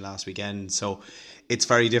operation last weekend, so it's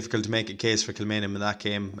very difficult to make a case for Kilmainham in that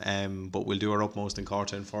game, but we'll do our utmost in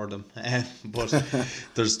Cortown for them. But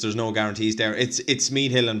there's no guarantees there. It's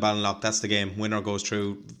Meath Hill and Ballinlough. That's the game. Winner goes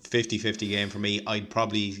through. 50-50 game for me. I'd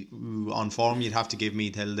probably, on form, you'd have to give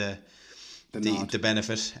Meath Hill the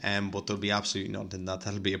benefit, but there'll be absolutely nothing in that.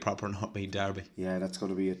 That'll be a proper Nutmead derby. Yeah, that's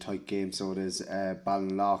going to be a tight game. So it is.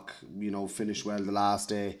 Ballinlough, finished well the last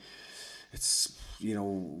day. It's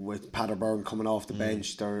with Paderborn coming off the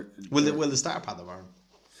bench. Will they start Paderborn?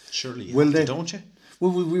 Surely, will they? Don't you?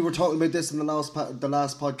 Well, we were talking about this in the last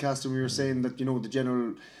podcast, and we were saying that the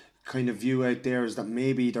general kind of view out there is that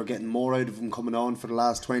maybe they're getting more out of him coming on for the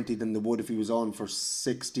last 20 than they would if he was on for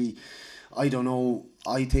 60. I don't know.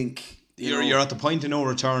 I think. You're at the point of no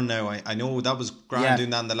return now. I know that was grand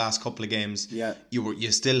doing that in the last couple of games. Yeah,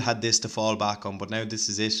 you still had this to fall back on, but now this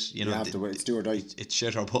is it. You have to wait. It's do or die. It's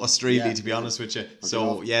shit or bust, really, to be honest with you.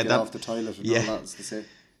 So get off the toilet and all that, as they say.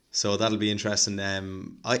 So that'll be interesting.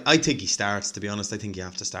 I think he starts. To be honest, I think you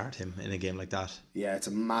have to start him in a game like that. Yeah, it's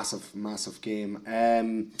a massive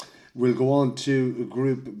game. We'll go on to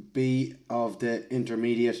Group B of the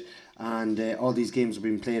intermediate. And all these games are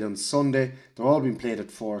being played on Sunday. They're all being played at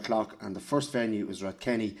 4 o'clock. And the first venue is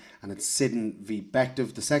Rathkenny, and it's Sidon v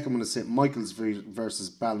Bective. The second one is St Michael's versus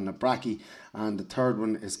Ballinabrackey. And the third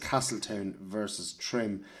one is Castletown versus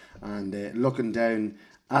Trim. And looking down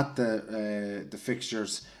at the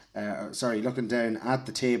fixtures, looking down at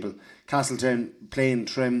the table, Castletown playing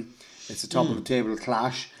Trim. It's a top of the table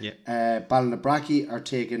clash. Yeah. Ballinabrackey are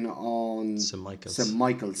taking on St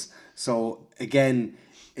Michael's. So again,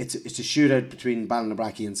 it's a shootout between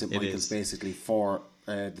Ballinabrackey and St Michael's basically for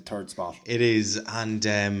the third spot. It is, and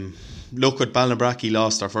look, at Ballinabrackey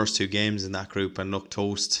lost their first 2 games in that group and looked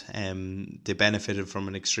toast. They benefited from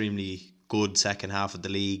an extremely good second half of the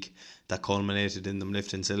league that culminated in them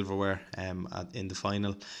lifting silverware in the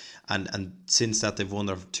final. And since that, they've won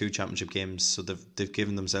their 2 championship games, so they've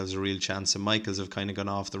given themselves a real chance. And Michaels have kind of gone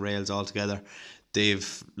off the rails altogether.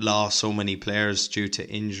 They've lost so many players due to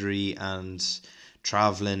injury and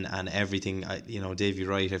travelling and everything. Davy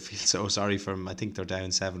Wright, I feel so sorry for him. I think they're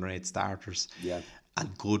down 7 or 8 starters. Yeah.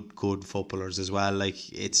 And good footballers as well. Like,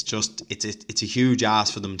 it's a huge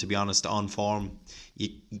ask for them, to be honest. On form,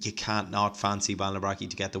 you can't not fancy Ballinabrackey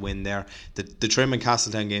to get the win there. The Trim and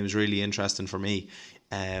Castletown game is really interesting for me.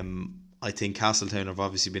 I think Castletown have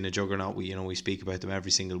obviously been a juggernaut. We speak about them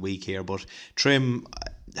every single week here, but Trim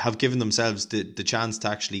have given themselves the chance to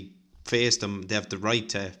actually face them. They have the right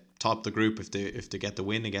to top the group if they get the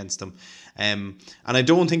win against them. And I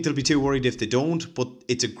don't think they'll be too worried if they don't, but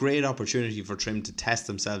it's a great opportunity for Trim to test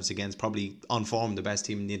themselves against probably on form the best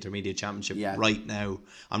team in the Intermediate Championship right now.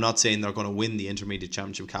 I'm not saying they're going to win the Intermediate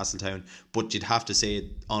Championship, Castletown, but you'd have to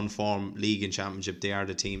say on form League and Championship they are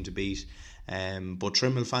the team to beat. But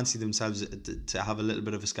Trim will fancy themselves to have a little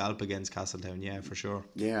bit of a scalp against Castletown, yeah, for sure.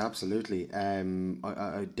 Yeah, absolutely.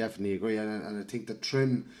 I definitely agree, and I think that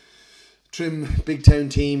Trim, big town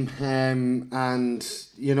team, and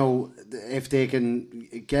you know, if they can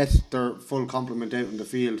get their full complement out in the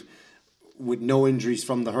field with no injuries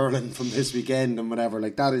from the hurling from this weekend and whatever,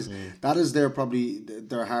 like that is their probably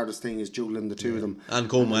their hardest thing, is juggling the two of them and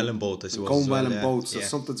going well in both, I suppose. Going well in both, so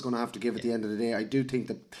something's going to have to give at the end of the day. I do think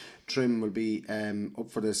that Trim will be up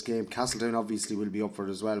for this game. Castletown obviously will be up for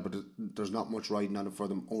it as well, but there's not much riding on it for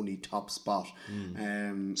them, only top spot.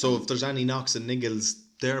 So if there's any knocks and niggles,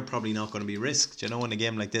 they're probably not going to be risked, you know, in a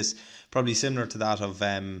game like this. Probably similar to that of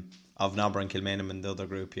Nobber and Kilmainham in the other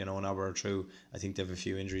group. You know, Nobber are through. I think they have a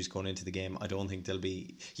few injuries going into the game. I don't think they'll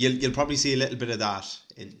be. You'll probably see a little bit of that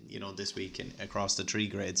in, you know, this week across the 3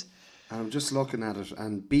 grades. I'm just looking at it,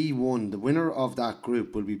 and B1, the winner of that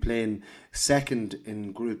group, will be playing second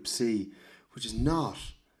in Group C, which is not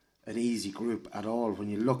an easy group at all. When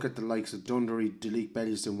you look at the likes of Dunderry, Duleek,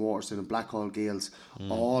 Bellewstown, Waterstown and Blackhall Gales,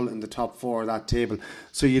 all in the top 4 of that table.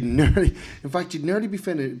 So you'd nearly be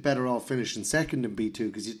better off finishing second in B2,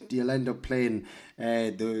 because you'll end up playing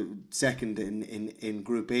the second in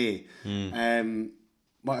Group A.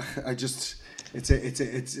 But I just... It's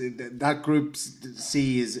that Group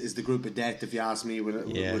C is the group of death, if you ask me,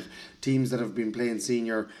 with teams that have been playing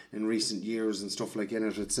senior in recent years and stuff like in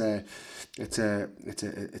it. It's a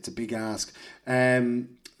big ask.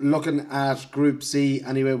 Looking at Group C,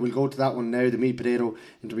 anyway, we'll go to that one now. The Meat Potato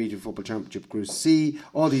Intermediate Football Championship Group C.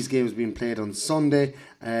 All these games being played on Sunday,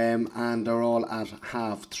 and they're all at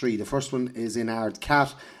 3:30. The first one is in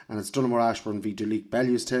Ardcat, and it's Dunamore Ashburn v Duleek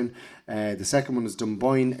Bellewstown. The second one is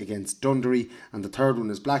Dunboyne against Dunderry, and the third one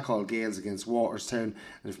is Blackhall Gales against Waterstown.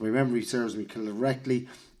 And if my memory serves me correctly,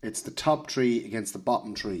 it's the top 3 against the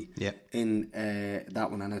bottom 3 in that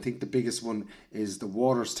one. And I think the biggest one is the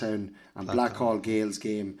Waterstown and Blackhall Gales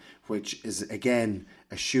game, which is again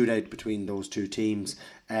a shootout between those two teams.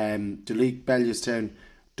 Duleek Bellewstown,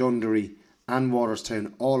 Dunderry and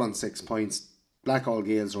Waterstown all on 6 points. Blackhall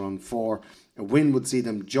Gales are on 4. A win would see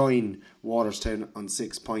them join Waterstown on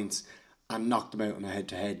 6 points and knock them out in a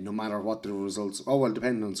head-to-head, no matter what the results. Oh, well,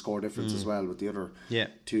 depending on score difference as well with the other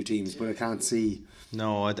two teams. But I can't see.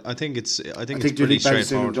 No, I think it's pretty Duleek, Bellewstown and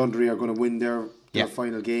straightforward. Dunderry are going to win their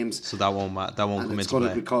final games. So that won't come into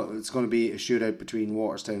play. It's going to be a shootout between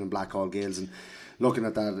Waterstown and Blackhall Gales, and looking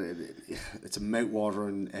at that, it's a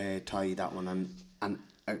mouth-watering tie, that one, and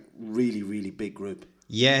a really, really big group.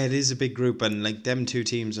 Yeah, it is a big group, and like them two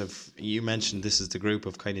teams you mentioned, this is the group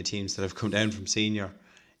of kind of teams that have come down from senior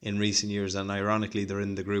in recent years, and ironically they're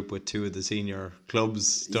in the group with 2 of the senior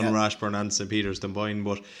clubs, Dunamore Ashburn and St Peter's Dunboyne.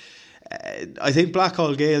 But I think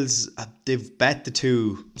Blackhall Gales, they've bet the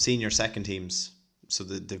 2 senior second teams, so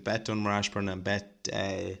they've bet Dunamore Ashburn and bet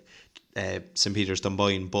St Peter's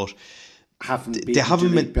Dunboyne, but they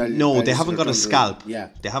haven't got a scalp. Yeah,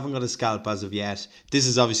 they haven't got a scalp as of yet. This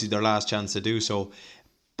is obviously their last chance to do so.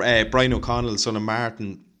 Brian O'Connell, son of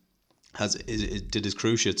Martin, did his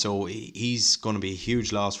cruciate, so he's going to be a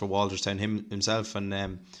huge loss for Walterstown. Himself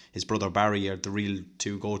and his brother Barry are the real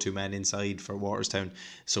 2 go-to men inside for Waterstown.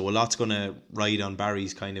 So a lot's going to ride on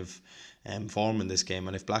Barry's kind of form in this game,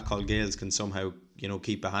 and if Blackhall Gales can somehow, you know,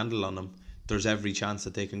 keep a handle on them, there's every chance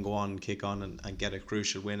that they can go on, kick on and get a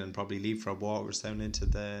crucial win and probably leapfrog Waterstown into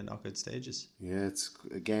the knockout stages. Yeah, it's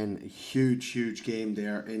again a huge game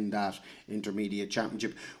there in that Intermediate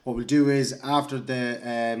Championship. What we'll do is, after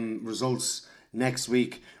the results next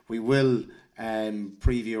week, we will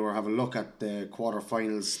preview or have a look at the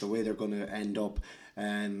quarterfinals, the way they're going to end up.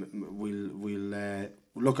 We'll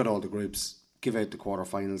look at all the groups, give out the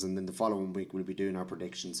quarterfinals, and then the following week we'll be doing our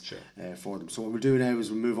predictions for them. So what we'll do now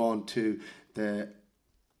is we'll move on to the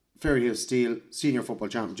Ferryhill Steel Senior Football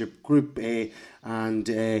Championship Group A, and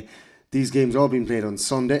these games are all being played on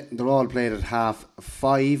Sunday. They're all played at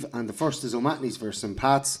 5:30, and the first is O'Mahony's versus St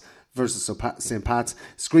Pat's versus St Pat's,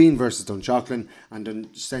 Screen versus Dunshaughlin, and then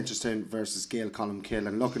Centrestown versus Gael Columkill.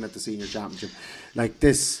 And looking at the Senior Championship, like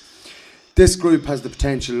this group has the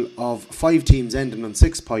potential of 5 teams ending on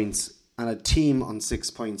 6 points and a team on 6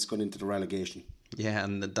 points going into the relegation. Yeah,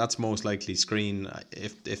 and that's most likely Screen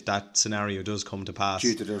if that scenario does come to pass.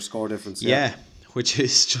 Due to their score difference. Yeah, which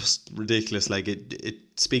is just ridiculous. Like it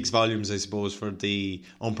speaks volumes, I suppose, for the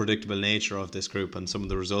unpredictable nature of this group and some of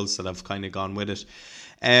the results that have kind of gone with it.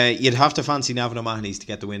 You'd have to fancy Navan O'Mahony's to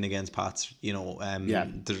get the win against Pats. I don't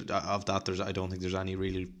think there's any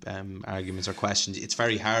real arguments or questions. It's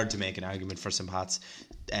very hard to make an argument for St. Pat's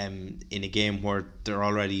in a game where they're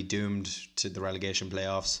already doomed to the relegation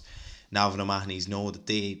playoffs. Navan O'Mahony's know that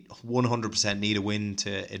they 100% need a win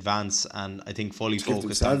to advance, and I think fully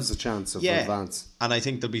focused on themselves a chance of advance. And I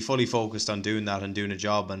think they'll be fully focused on doing that and doing a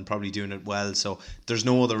job and probably doing it well. So there's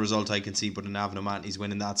no other result I can see but Navan O'Mahony's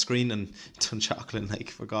winning that screen. And Dunshaughlin, like,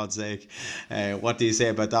 for God's sake, what do you say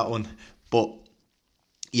about that one? But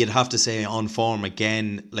you'd have to say on form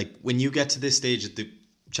again, like when you get to this stage of the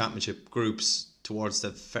championship groups towards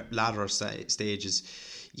the latter stages,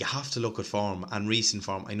 you have to look at form and recent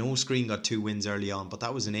form. I know Skryne got 2 wins early on, but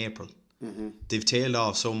that was in April. They've tailed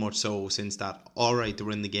off so much so since that. Alright, they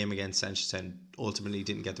were in the game against Seneschalstown, ultimately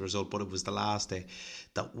didn't get the result, but it was the last day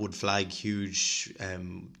that would flag huge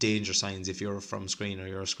danger signs if you're from Skryne or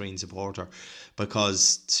you're a Skryne supporter,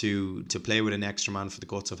 because to play with an extra man for the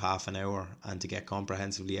guts of half an hour and to get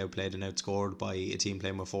comprehensively outplayed and outscored by a team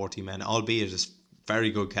playing with 40 men, albeit a very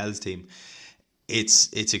good Kells team,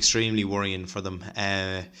 it's extremely worrying for them.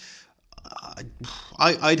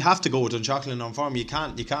 I'd have to go with Dunshaughlin on form. You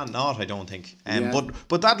can't not, I don't think.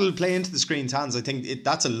 But that'll play into the Skryne's hands. I think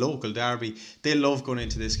that's a local derby. They love going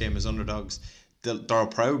into this game as underdogs. They're a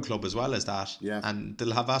proud club as well as that. Yeah. And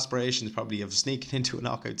they'll have aspirations probably of sneaking into a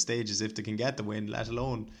knockout stages if they can get the win, let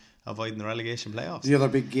alone avoiding the relegation playoffs. The other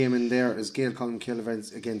big game in there is Gael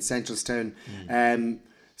Colmcille against Seneschalstown.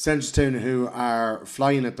 Seneschalstown, who are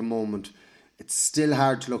flying at the moment. It's still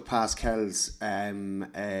hard to look past Kells in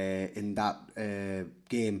that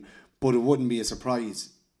game, but it wouldn't be a surprise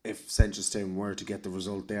if Seneschalstown were to get the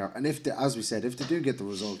result there. And if as we said, if they do get the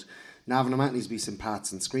result, Navan O'Mahony's beat St.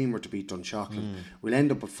 Pat's and Skryne were to beat Dunshaughlin, we'll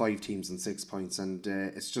end up with 5 teams and 6 points, and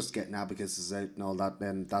it's just getting Abacus out and all that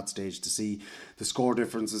then that stage to see the score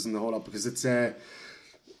differences and the whole lot, because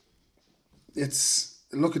it's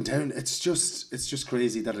looking down. It's just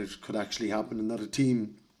crazy that it could actually happen and that a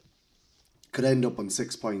team could end up on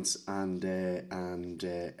 6 points and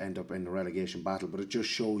end up in a relegation battle. But it just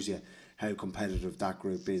shows you how competitive that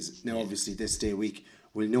group is. Now, obviously, this day week,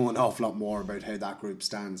 we'll know an awful lot more about how that group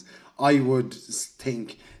stands. I would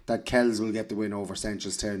think that Kells will get the win over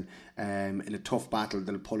Seneschalstown in a tough battle.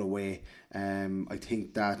 They'll pull away. I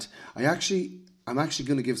think that I'm actually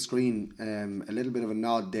going to give Skryne a little bit of a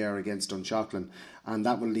nod there against Dunshaughlin, and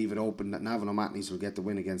that will leave it open that Navan O'Mahony's will get the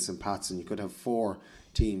win against St. Pat's, and you could have 4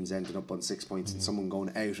 teams ended up on 6 points and someone going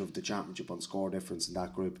out of the championship on score difference in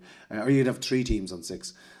that group, or you'd have 3 teams on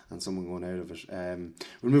 6 and someone going out of it.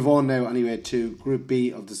 We'll move on now anyway to Group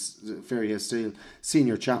B of the Fairyhill Steel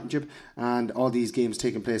Senior Championship, and all these games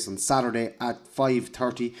taking place on Saturday at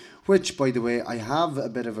 5:30, which, by the way, I have a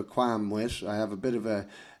bit of a qualm with. I have a bit of a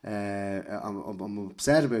I'm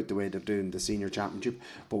upset about the way they're doing the Senior Championship,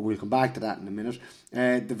 but we'll come back to that in a minute.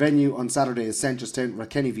 The venue on Saturday is Seneschalstown,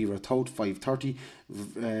 Rathkenny v Ratoath, 5:30.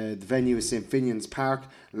 The venue is St. Finian's Park,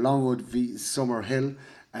 Longwood v Summerhill,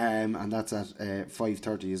 and that's at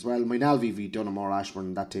 5:30 as well. Moynalvey v Dunamore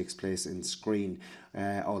Ashburn, that takes place in Skryne.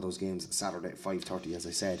 All those games Saturday at 5:30, as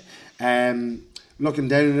I said. Looking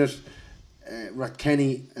down at it,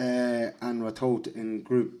 Rathkenny and Ratoath in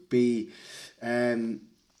Group B,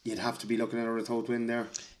 you'd have to be looking at a Ratoath win there.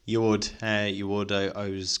 You would. I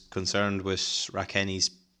was concerned with Rathkenny's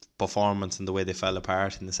performance and the way they fell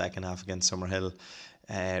apart in the second half against Summerhill.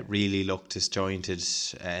 Really looked disjointed,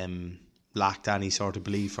 lacked any sort of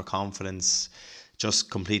belief or confidence, just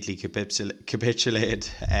completely capitulated.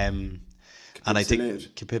 And I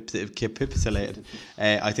think capitulated.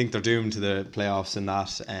 I think they're doomed to the playoffs in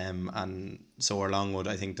that, and so are Longwood.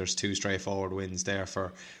 I think there's 2 straightforward wins there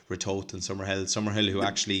for Ratoath and Summerhill. Summerhill, who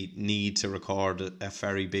actually need to record a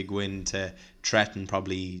very big win to threaten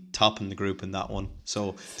probably topping the group in that one.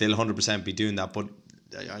 So they'll 100% be doing that. But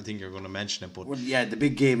I think you're going to mention it. But well, yeah, the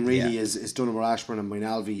big game really is Dunamore Ashburn and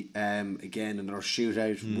Moynalvey. Again, another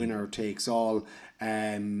shootout, winner takes all.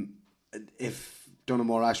 If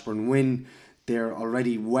Dunamore Ashburn win, they're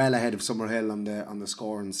already well ahead of Summerhill on the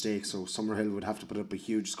score and stake, so Summerhill would have to put up a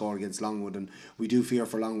huge score against Longwood, and we do fear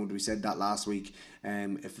for Longwood. We said that last week.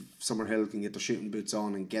 If Summerhill can get their shooting boots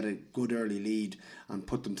on and get a good early lead and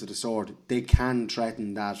put them to the sword, they can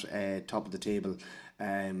threaten that top of the table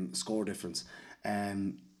score difference.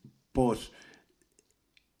 But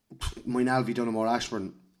Moynalvey, Dunamore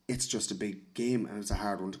Ashburn, it's just a big game and it's a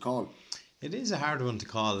hard one to call. It is a hard one to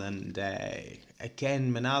call, and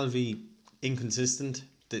again, Moynalvey inconsistent.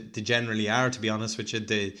 they generally are, to be honest with you.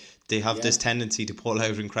 They have this tendency to pull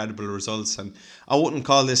out incredible results, and I wouldn't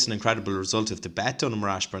call this an incredible result if they bet Dunham or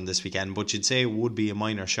Ashburn this weekend, but you'd say it would be a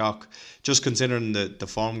minor shock, just considering the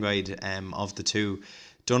form guide of the two.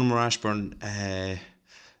 Dunham or Ashburn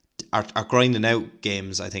are grinding out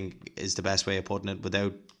games, I think, is the best way of putting it,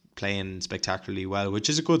 without playing spectacularly well, which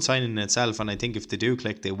is a good sign in itself. And I think if they do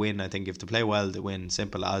click, they win. I think if they play well, they win.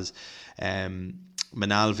 Simple as.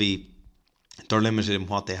 Manalvi, they're limited in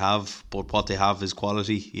what they have, but what they have is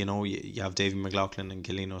quality. You know, you have Davy McLaughlin and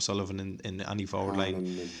Killeen O'Sullivan in any forward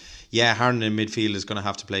line. Yeah, Harnan in midfield is going to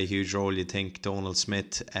have to play a huge role, you'd think. Donald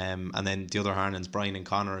Smith, and then the other Harnans, Brian and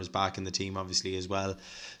Connor, is back in the team obviously as well.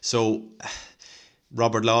 So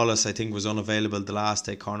Robert Lawless, I think, was unavailable the last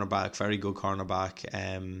day, cornerback, very good cornerback.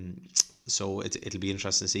 So it'll be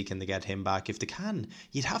interesting to see, can they get him back. If they can,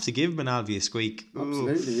 you'd have to give Manalvi a squeak.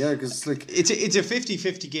 Absolutely, yeah, because it's a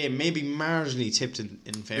 50-50 game, maybe marginally tipped in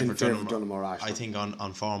favour of Dunham or Ashburn, I think,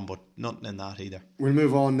 on form, but nothing in that either. We'll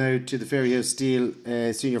move on now to the Fairyhouse Steel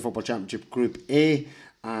Senior Football Championship Group A,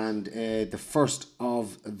 and the first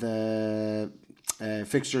of the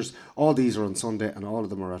fixtures. All these are on Sunday, and all of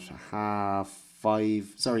them are at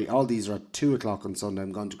all these are at 2 o'clock on Sunday.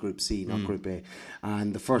 I'm going to Group C, not Group A.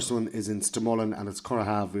 And the first one is in Stamullen, and it's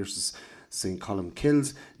Curraha versus St.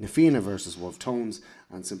 Columkills, Nafina versus Wolf Tones,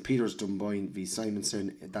 and St. Peter's Dunboyne v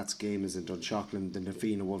Simonstown. That game is in Dunshaughlin. The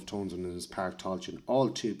Nafina Wolf Tones one is Park Tolchin, all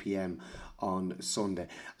 2 p.m. on Sunday.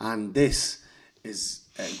 And this is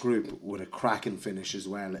a group with a cracking finish as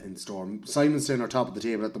well in store. Simonstown are top of the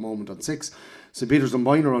table at the moment on 6. St. Peter's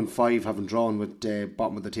Dunboyne are on 5, having drawn with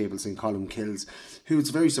bottom of the table St. Columkills, who it's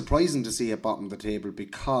very surprising to see at bottom of the table,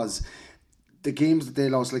 because the games that they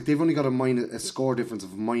lost, like, they've only got a score difference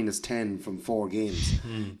of -10 from 4 games.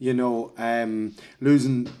 You know,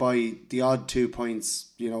 losing by the odd 2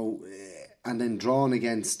 points, you know, and then drawn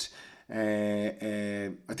against.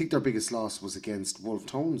 I think their biggest loss was against Wolf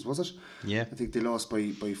Tones, was it? Yeah. I think they lost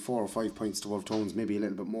by 4 or 5 points to Wolf Tones, maybe a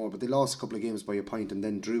little bit more, but they lost a couple of games by a point and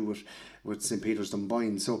then drew with St. Peter's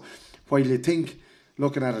Dunboyne. So while you think,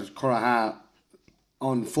 looking at it, Curraha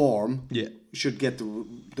on form should get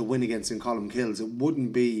the win against St. Columkills, it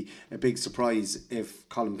wouldn't be a big surprise if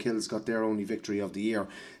Columkills got their only victory of the year.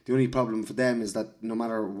 The only problem for them is that no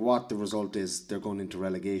matter what the result is, they're going into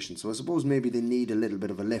relegation. So I suppose maybe they need a little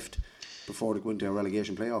bit of a lift before they go into a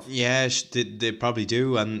relegation playoff. Yeah, they probably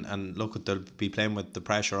do, and look, they'll be playing with the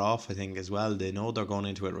pressure off, I think, as well. They know they're going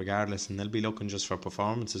into it regardless, and they'll be looking just for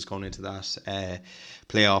performances going into that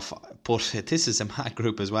playoff. But this is a mad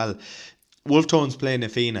group as well. Wolf Tones playing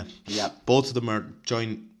Nafina. Yeah. Both of them are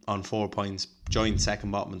joint on 4 points, joint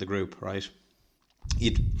second bottom of the group, right?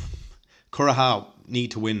 Curraha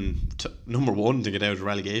need to win number 1 to get out of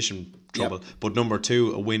relegation trouble, but number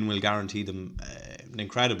 2, a win will guarantee them an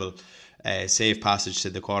incredible safe passage to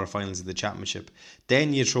the quarterfinals of the championship.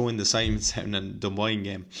 Then you throw in the Simonstown and Dunboyne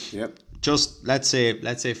game. Yep. Just let's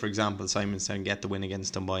say for example Simonstown get the win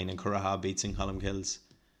against Dunboyne and Curraha beats St. Columkills.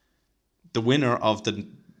 The winner of the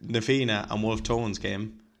Nafina and Wolf Tones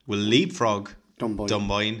game will leapfrog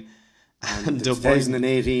Dunboyne and the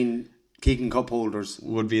 2018 Keegan Cup holders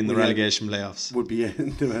would be in the relegation playoffs. Would be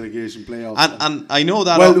in the relegation playoffs. And I know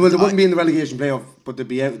that. Well, they wouldn't be in the relegation playoff, but they'd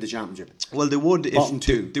be out of the championship. Well, they would Bottom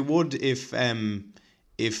two. They would if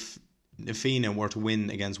Nafina were to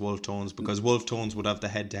win against Wolf Tones, because Wolf Tones would have the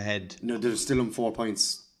head-to-head. No, they're still on 4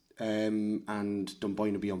 points, and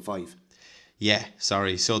Dunboyne would be on 5. Yeah,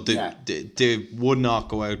 sorry. So they would not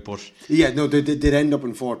go out, but they'd end up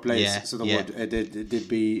in 4th place. Yeah, so they would. They'd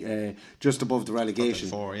be just above the relegation.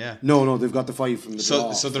 4, yeah. No, they've got the 5 from the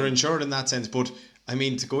draw. So they're insured in that sense. But I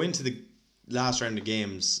mean, to go into the last round of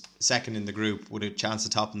games, second in the group, with a chance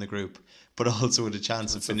of topping the group, but also with a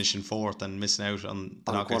chance of finishing 4th and missing out on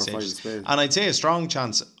the knockout stages. And I'd say a strong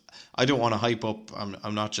chance. I don't want to hype up.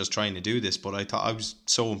 I'm not just trying to do this, but I was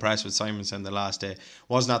so impressed with Simonstown the last day.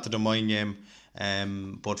 Wasn't at the Dunboyne game,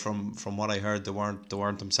 but from what I heard, they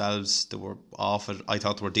weren't themselves. They were off it. I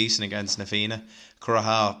thought they were decent against Nafina.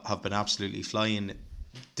 Curraha have been absolutely flying.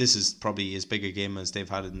 This is probably as big a game as they've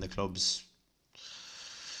had in the club's.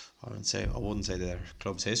 I wouldn't say their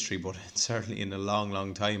club's history, but it's certainly in a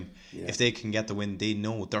long time. Yeah. If they can get the win, they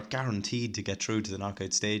know they're guaranteed to get through to the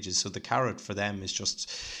knockout stages. So the carrot for them is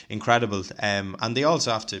just incredible. And they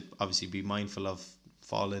also have to obviously be mindful of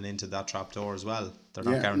falling into that trapdoor as well. They're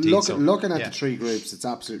not guaranteed. Looking at the 3 groups, it's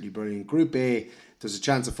absolutely brilliant. Group A, there's a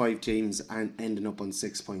chance of 5 teams and ending up on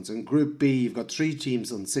 6 points. In Group B, you've got 3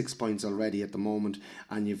 teams on 6 points already at the moment,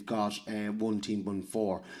 and you've got 1 team on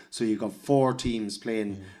 4. So you've got 4 teams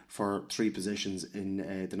playing for 3 positions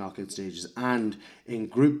in the knockout stages. And in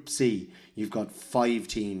Group C, you've got 5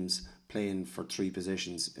 teams playing for 3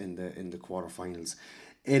 positions in the quarterfinals.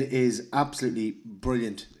 It is absolutely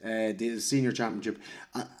brilliant, the senior championship,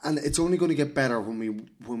 and it's only going to get better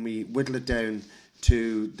when we whittle it down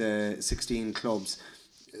to the 16 clubs.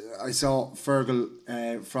 I saw Fergal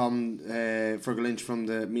Lynch from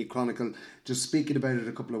the Meath Chronicle just speaking about it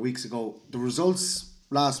a couple of weeks ago. The results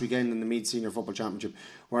last weekend in the Meath Senior Football Championship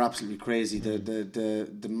were absolutely crazy.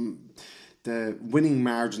 The winning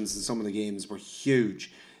margins in some of the games were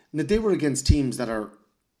huge. Now, they were against teams that are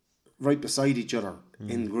right beside each other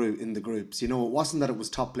in the groups. You know, it wasn't that it was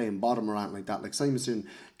top playing bottom or anything like that. Like Simonstown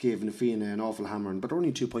gave Nafina an awful hammering, but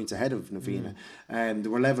only 2 points ahead of Nafina. They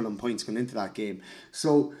were level on points going into that game.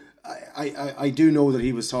 So I do know that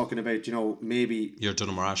he was talking about, you know, maybe your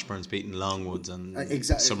Dunamore Ashburns beating Longwoods and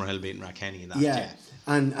Summerhill beating Rathkenny and that. Yeah.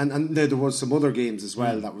 And there was some other games as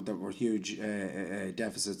well that were huge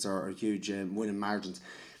deficits or huge winning margins.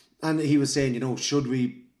 And he was saying, you know, should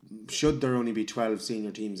there only be 12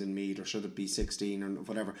 senior teams in Meath, or should it be 16 or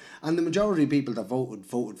whatever? And the majority of people that voted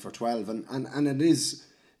for 12, and it is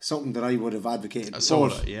something that I would have advocated.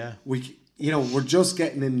 We're just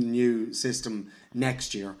getting in the new system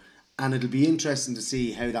next year, and it'll be interesting to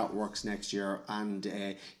see how that works next year, and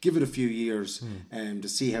give it a few years to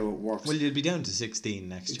see how it works. Well, you'll be down to 16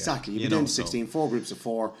 next year. Exactly, you'll be down to 16, 4 groups of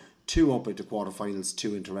 4. 2 up into quarterfinals,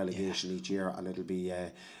 2 into relegation each year, and it'll be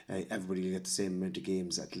everybody will get the same amount of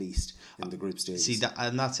games at least in the group stages. See,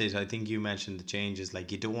 and that's it. I think you mentioned the changes.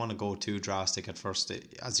 Like, you don't want to go too drastic at first.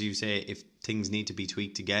 As you say, if things need to be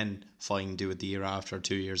tweaked again, fine, do it the year after,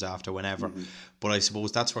 2 years after, whenever. But I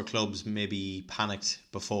suppose that's where clubs maybe panicked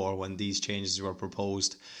before when these changes were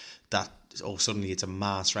proposed. That suddenly it's a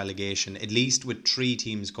mass relegation. At least with 3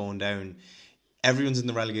 teams going down, everyone's in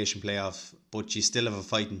the relegation playoff, but you still have a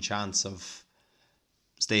fighting chance of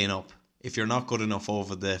staying up. If you're not good enough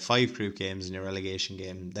over the 5 group games in your relegation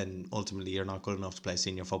game, then ultimately you're not good enough to play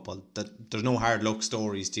senior football. There's no hard luck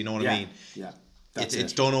stories. Do you know what I mean? Yeah.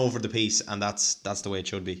 It's done over the piece, and that's the way it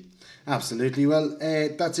should be. Absolutely. Well,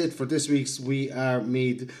 that's it for this week's We Are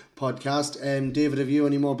Meath podcast. David, have you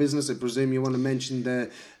any more business? I presume you want to mention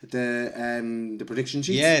the prediction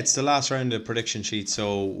sheets? Yeah, it's the last round of prediction sheets,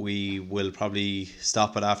 so we will probably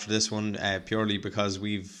stop it after this one, purely because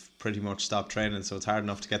we've pretty much stopped training, so it's hard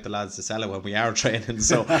enough to get the lads to sell it when we are training.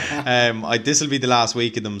 So this will be the last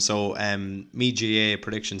week of them. So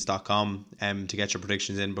meathgapredictions.com to get your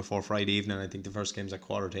predictions in before Friday evening. I think the first game's at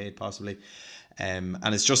 7:45 possibly. And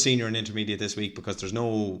it's just senior and intermediate this week because there's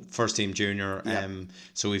no first team junior.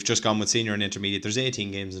 So we've just gone with senior and intermediate. There's 18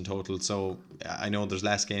 games in total, so I know there's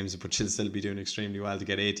less games, but you'll still be doing extremely well to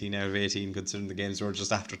get 18 out of 18 considering the games we're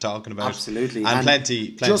just after talking about. Absolutely. And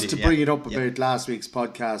plenty. Just to bring it up about last week's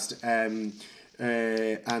podcast and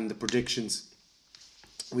the predictions.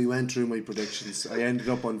 We went through my predictions. I ended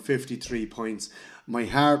up on 53 points. My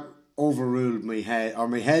heart overruled my head, or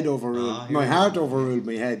my head overruled my heart overruled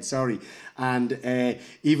my head, sorry. And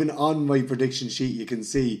even on my prediction sheet you can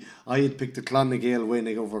see I had picked the Clonagale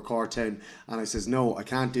winning over Cortown, and I says no, I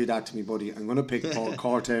can't do that to me, buddy. I'm going to pick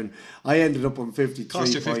Cortown. I ended up on 53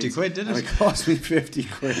 cost you 50 quid, didn't it? It cost me 50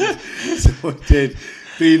 quid. So it did.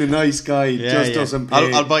 Being a nice guy doesn't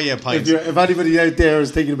pay. I'll buy you a pint. If anybody out there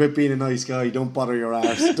is thinking about being a nice guy, don't bother your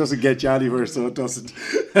arse. It doesn't get you anywhere, so it doesn't.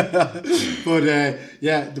 But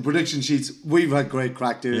the prediction sheets, we've had great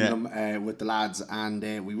crack doing them with the lads, and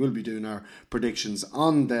we will be doing our predictions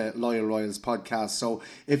on the Loyal Royals podcast. So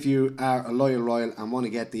if you are a Loyal Royal and want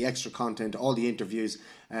to get the extra content, all the interviews,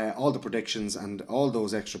 all the predictions and all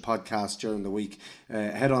those extra podcasts during the week,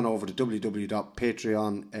 head on over to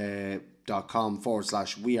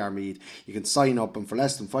www.patreon.com/We Are Meath. You can sign up, and for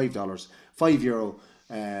less than €5,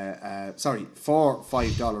 for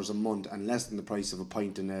 $5 a month and less than the price of a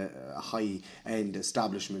pint in a high-end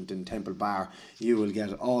establishment in Temple Bar, you will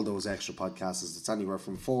get all those extra podcasts. It's anywhere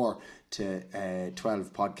from 4 to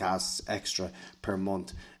 12 podcasts extra per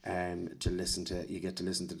month to listen to. You get to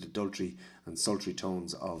listen to the dulcet and sultry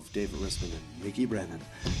tones of David Risman and Mickey Brennan,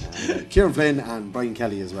 Kieran Flynn and Brian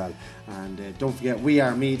Kelly as well. And don't forget, We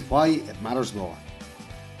Are Meath. Why? It matters more.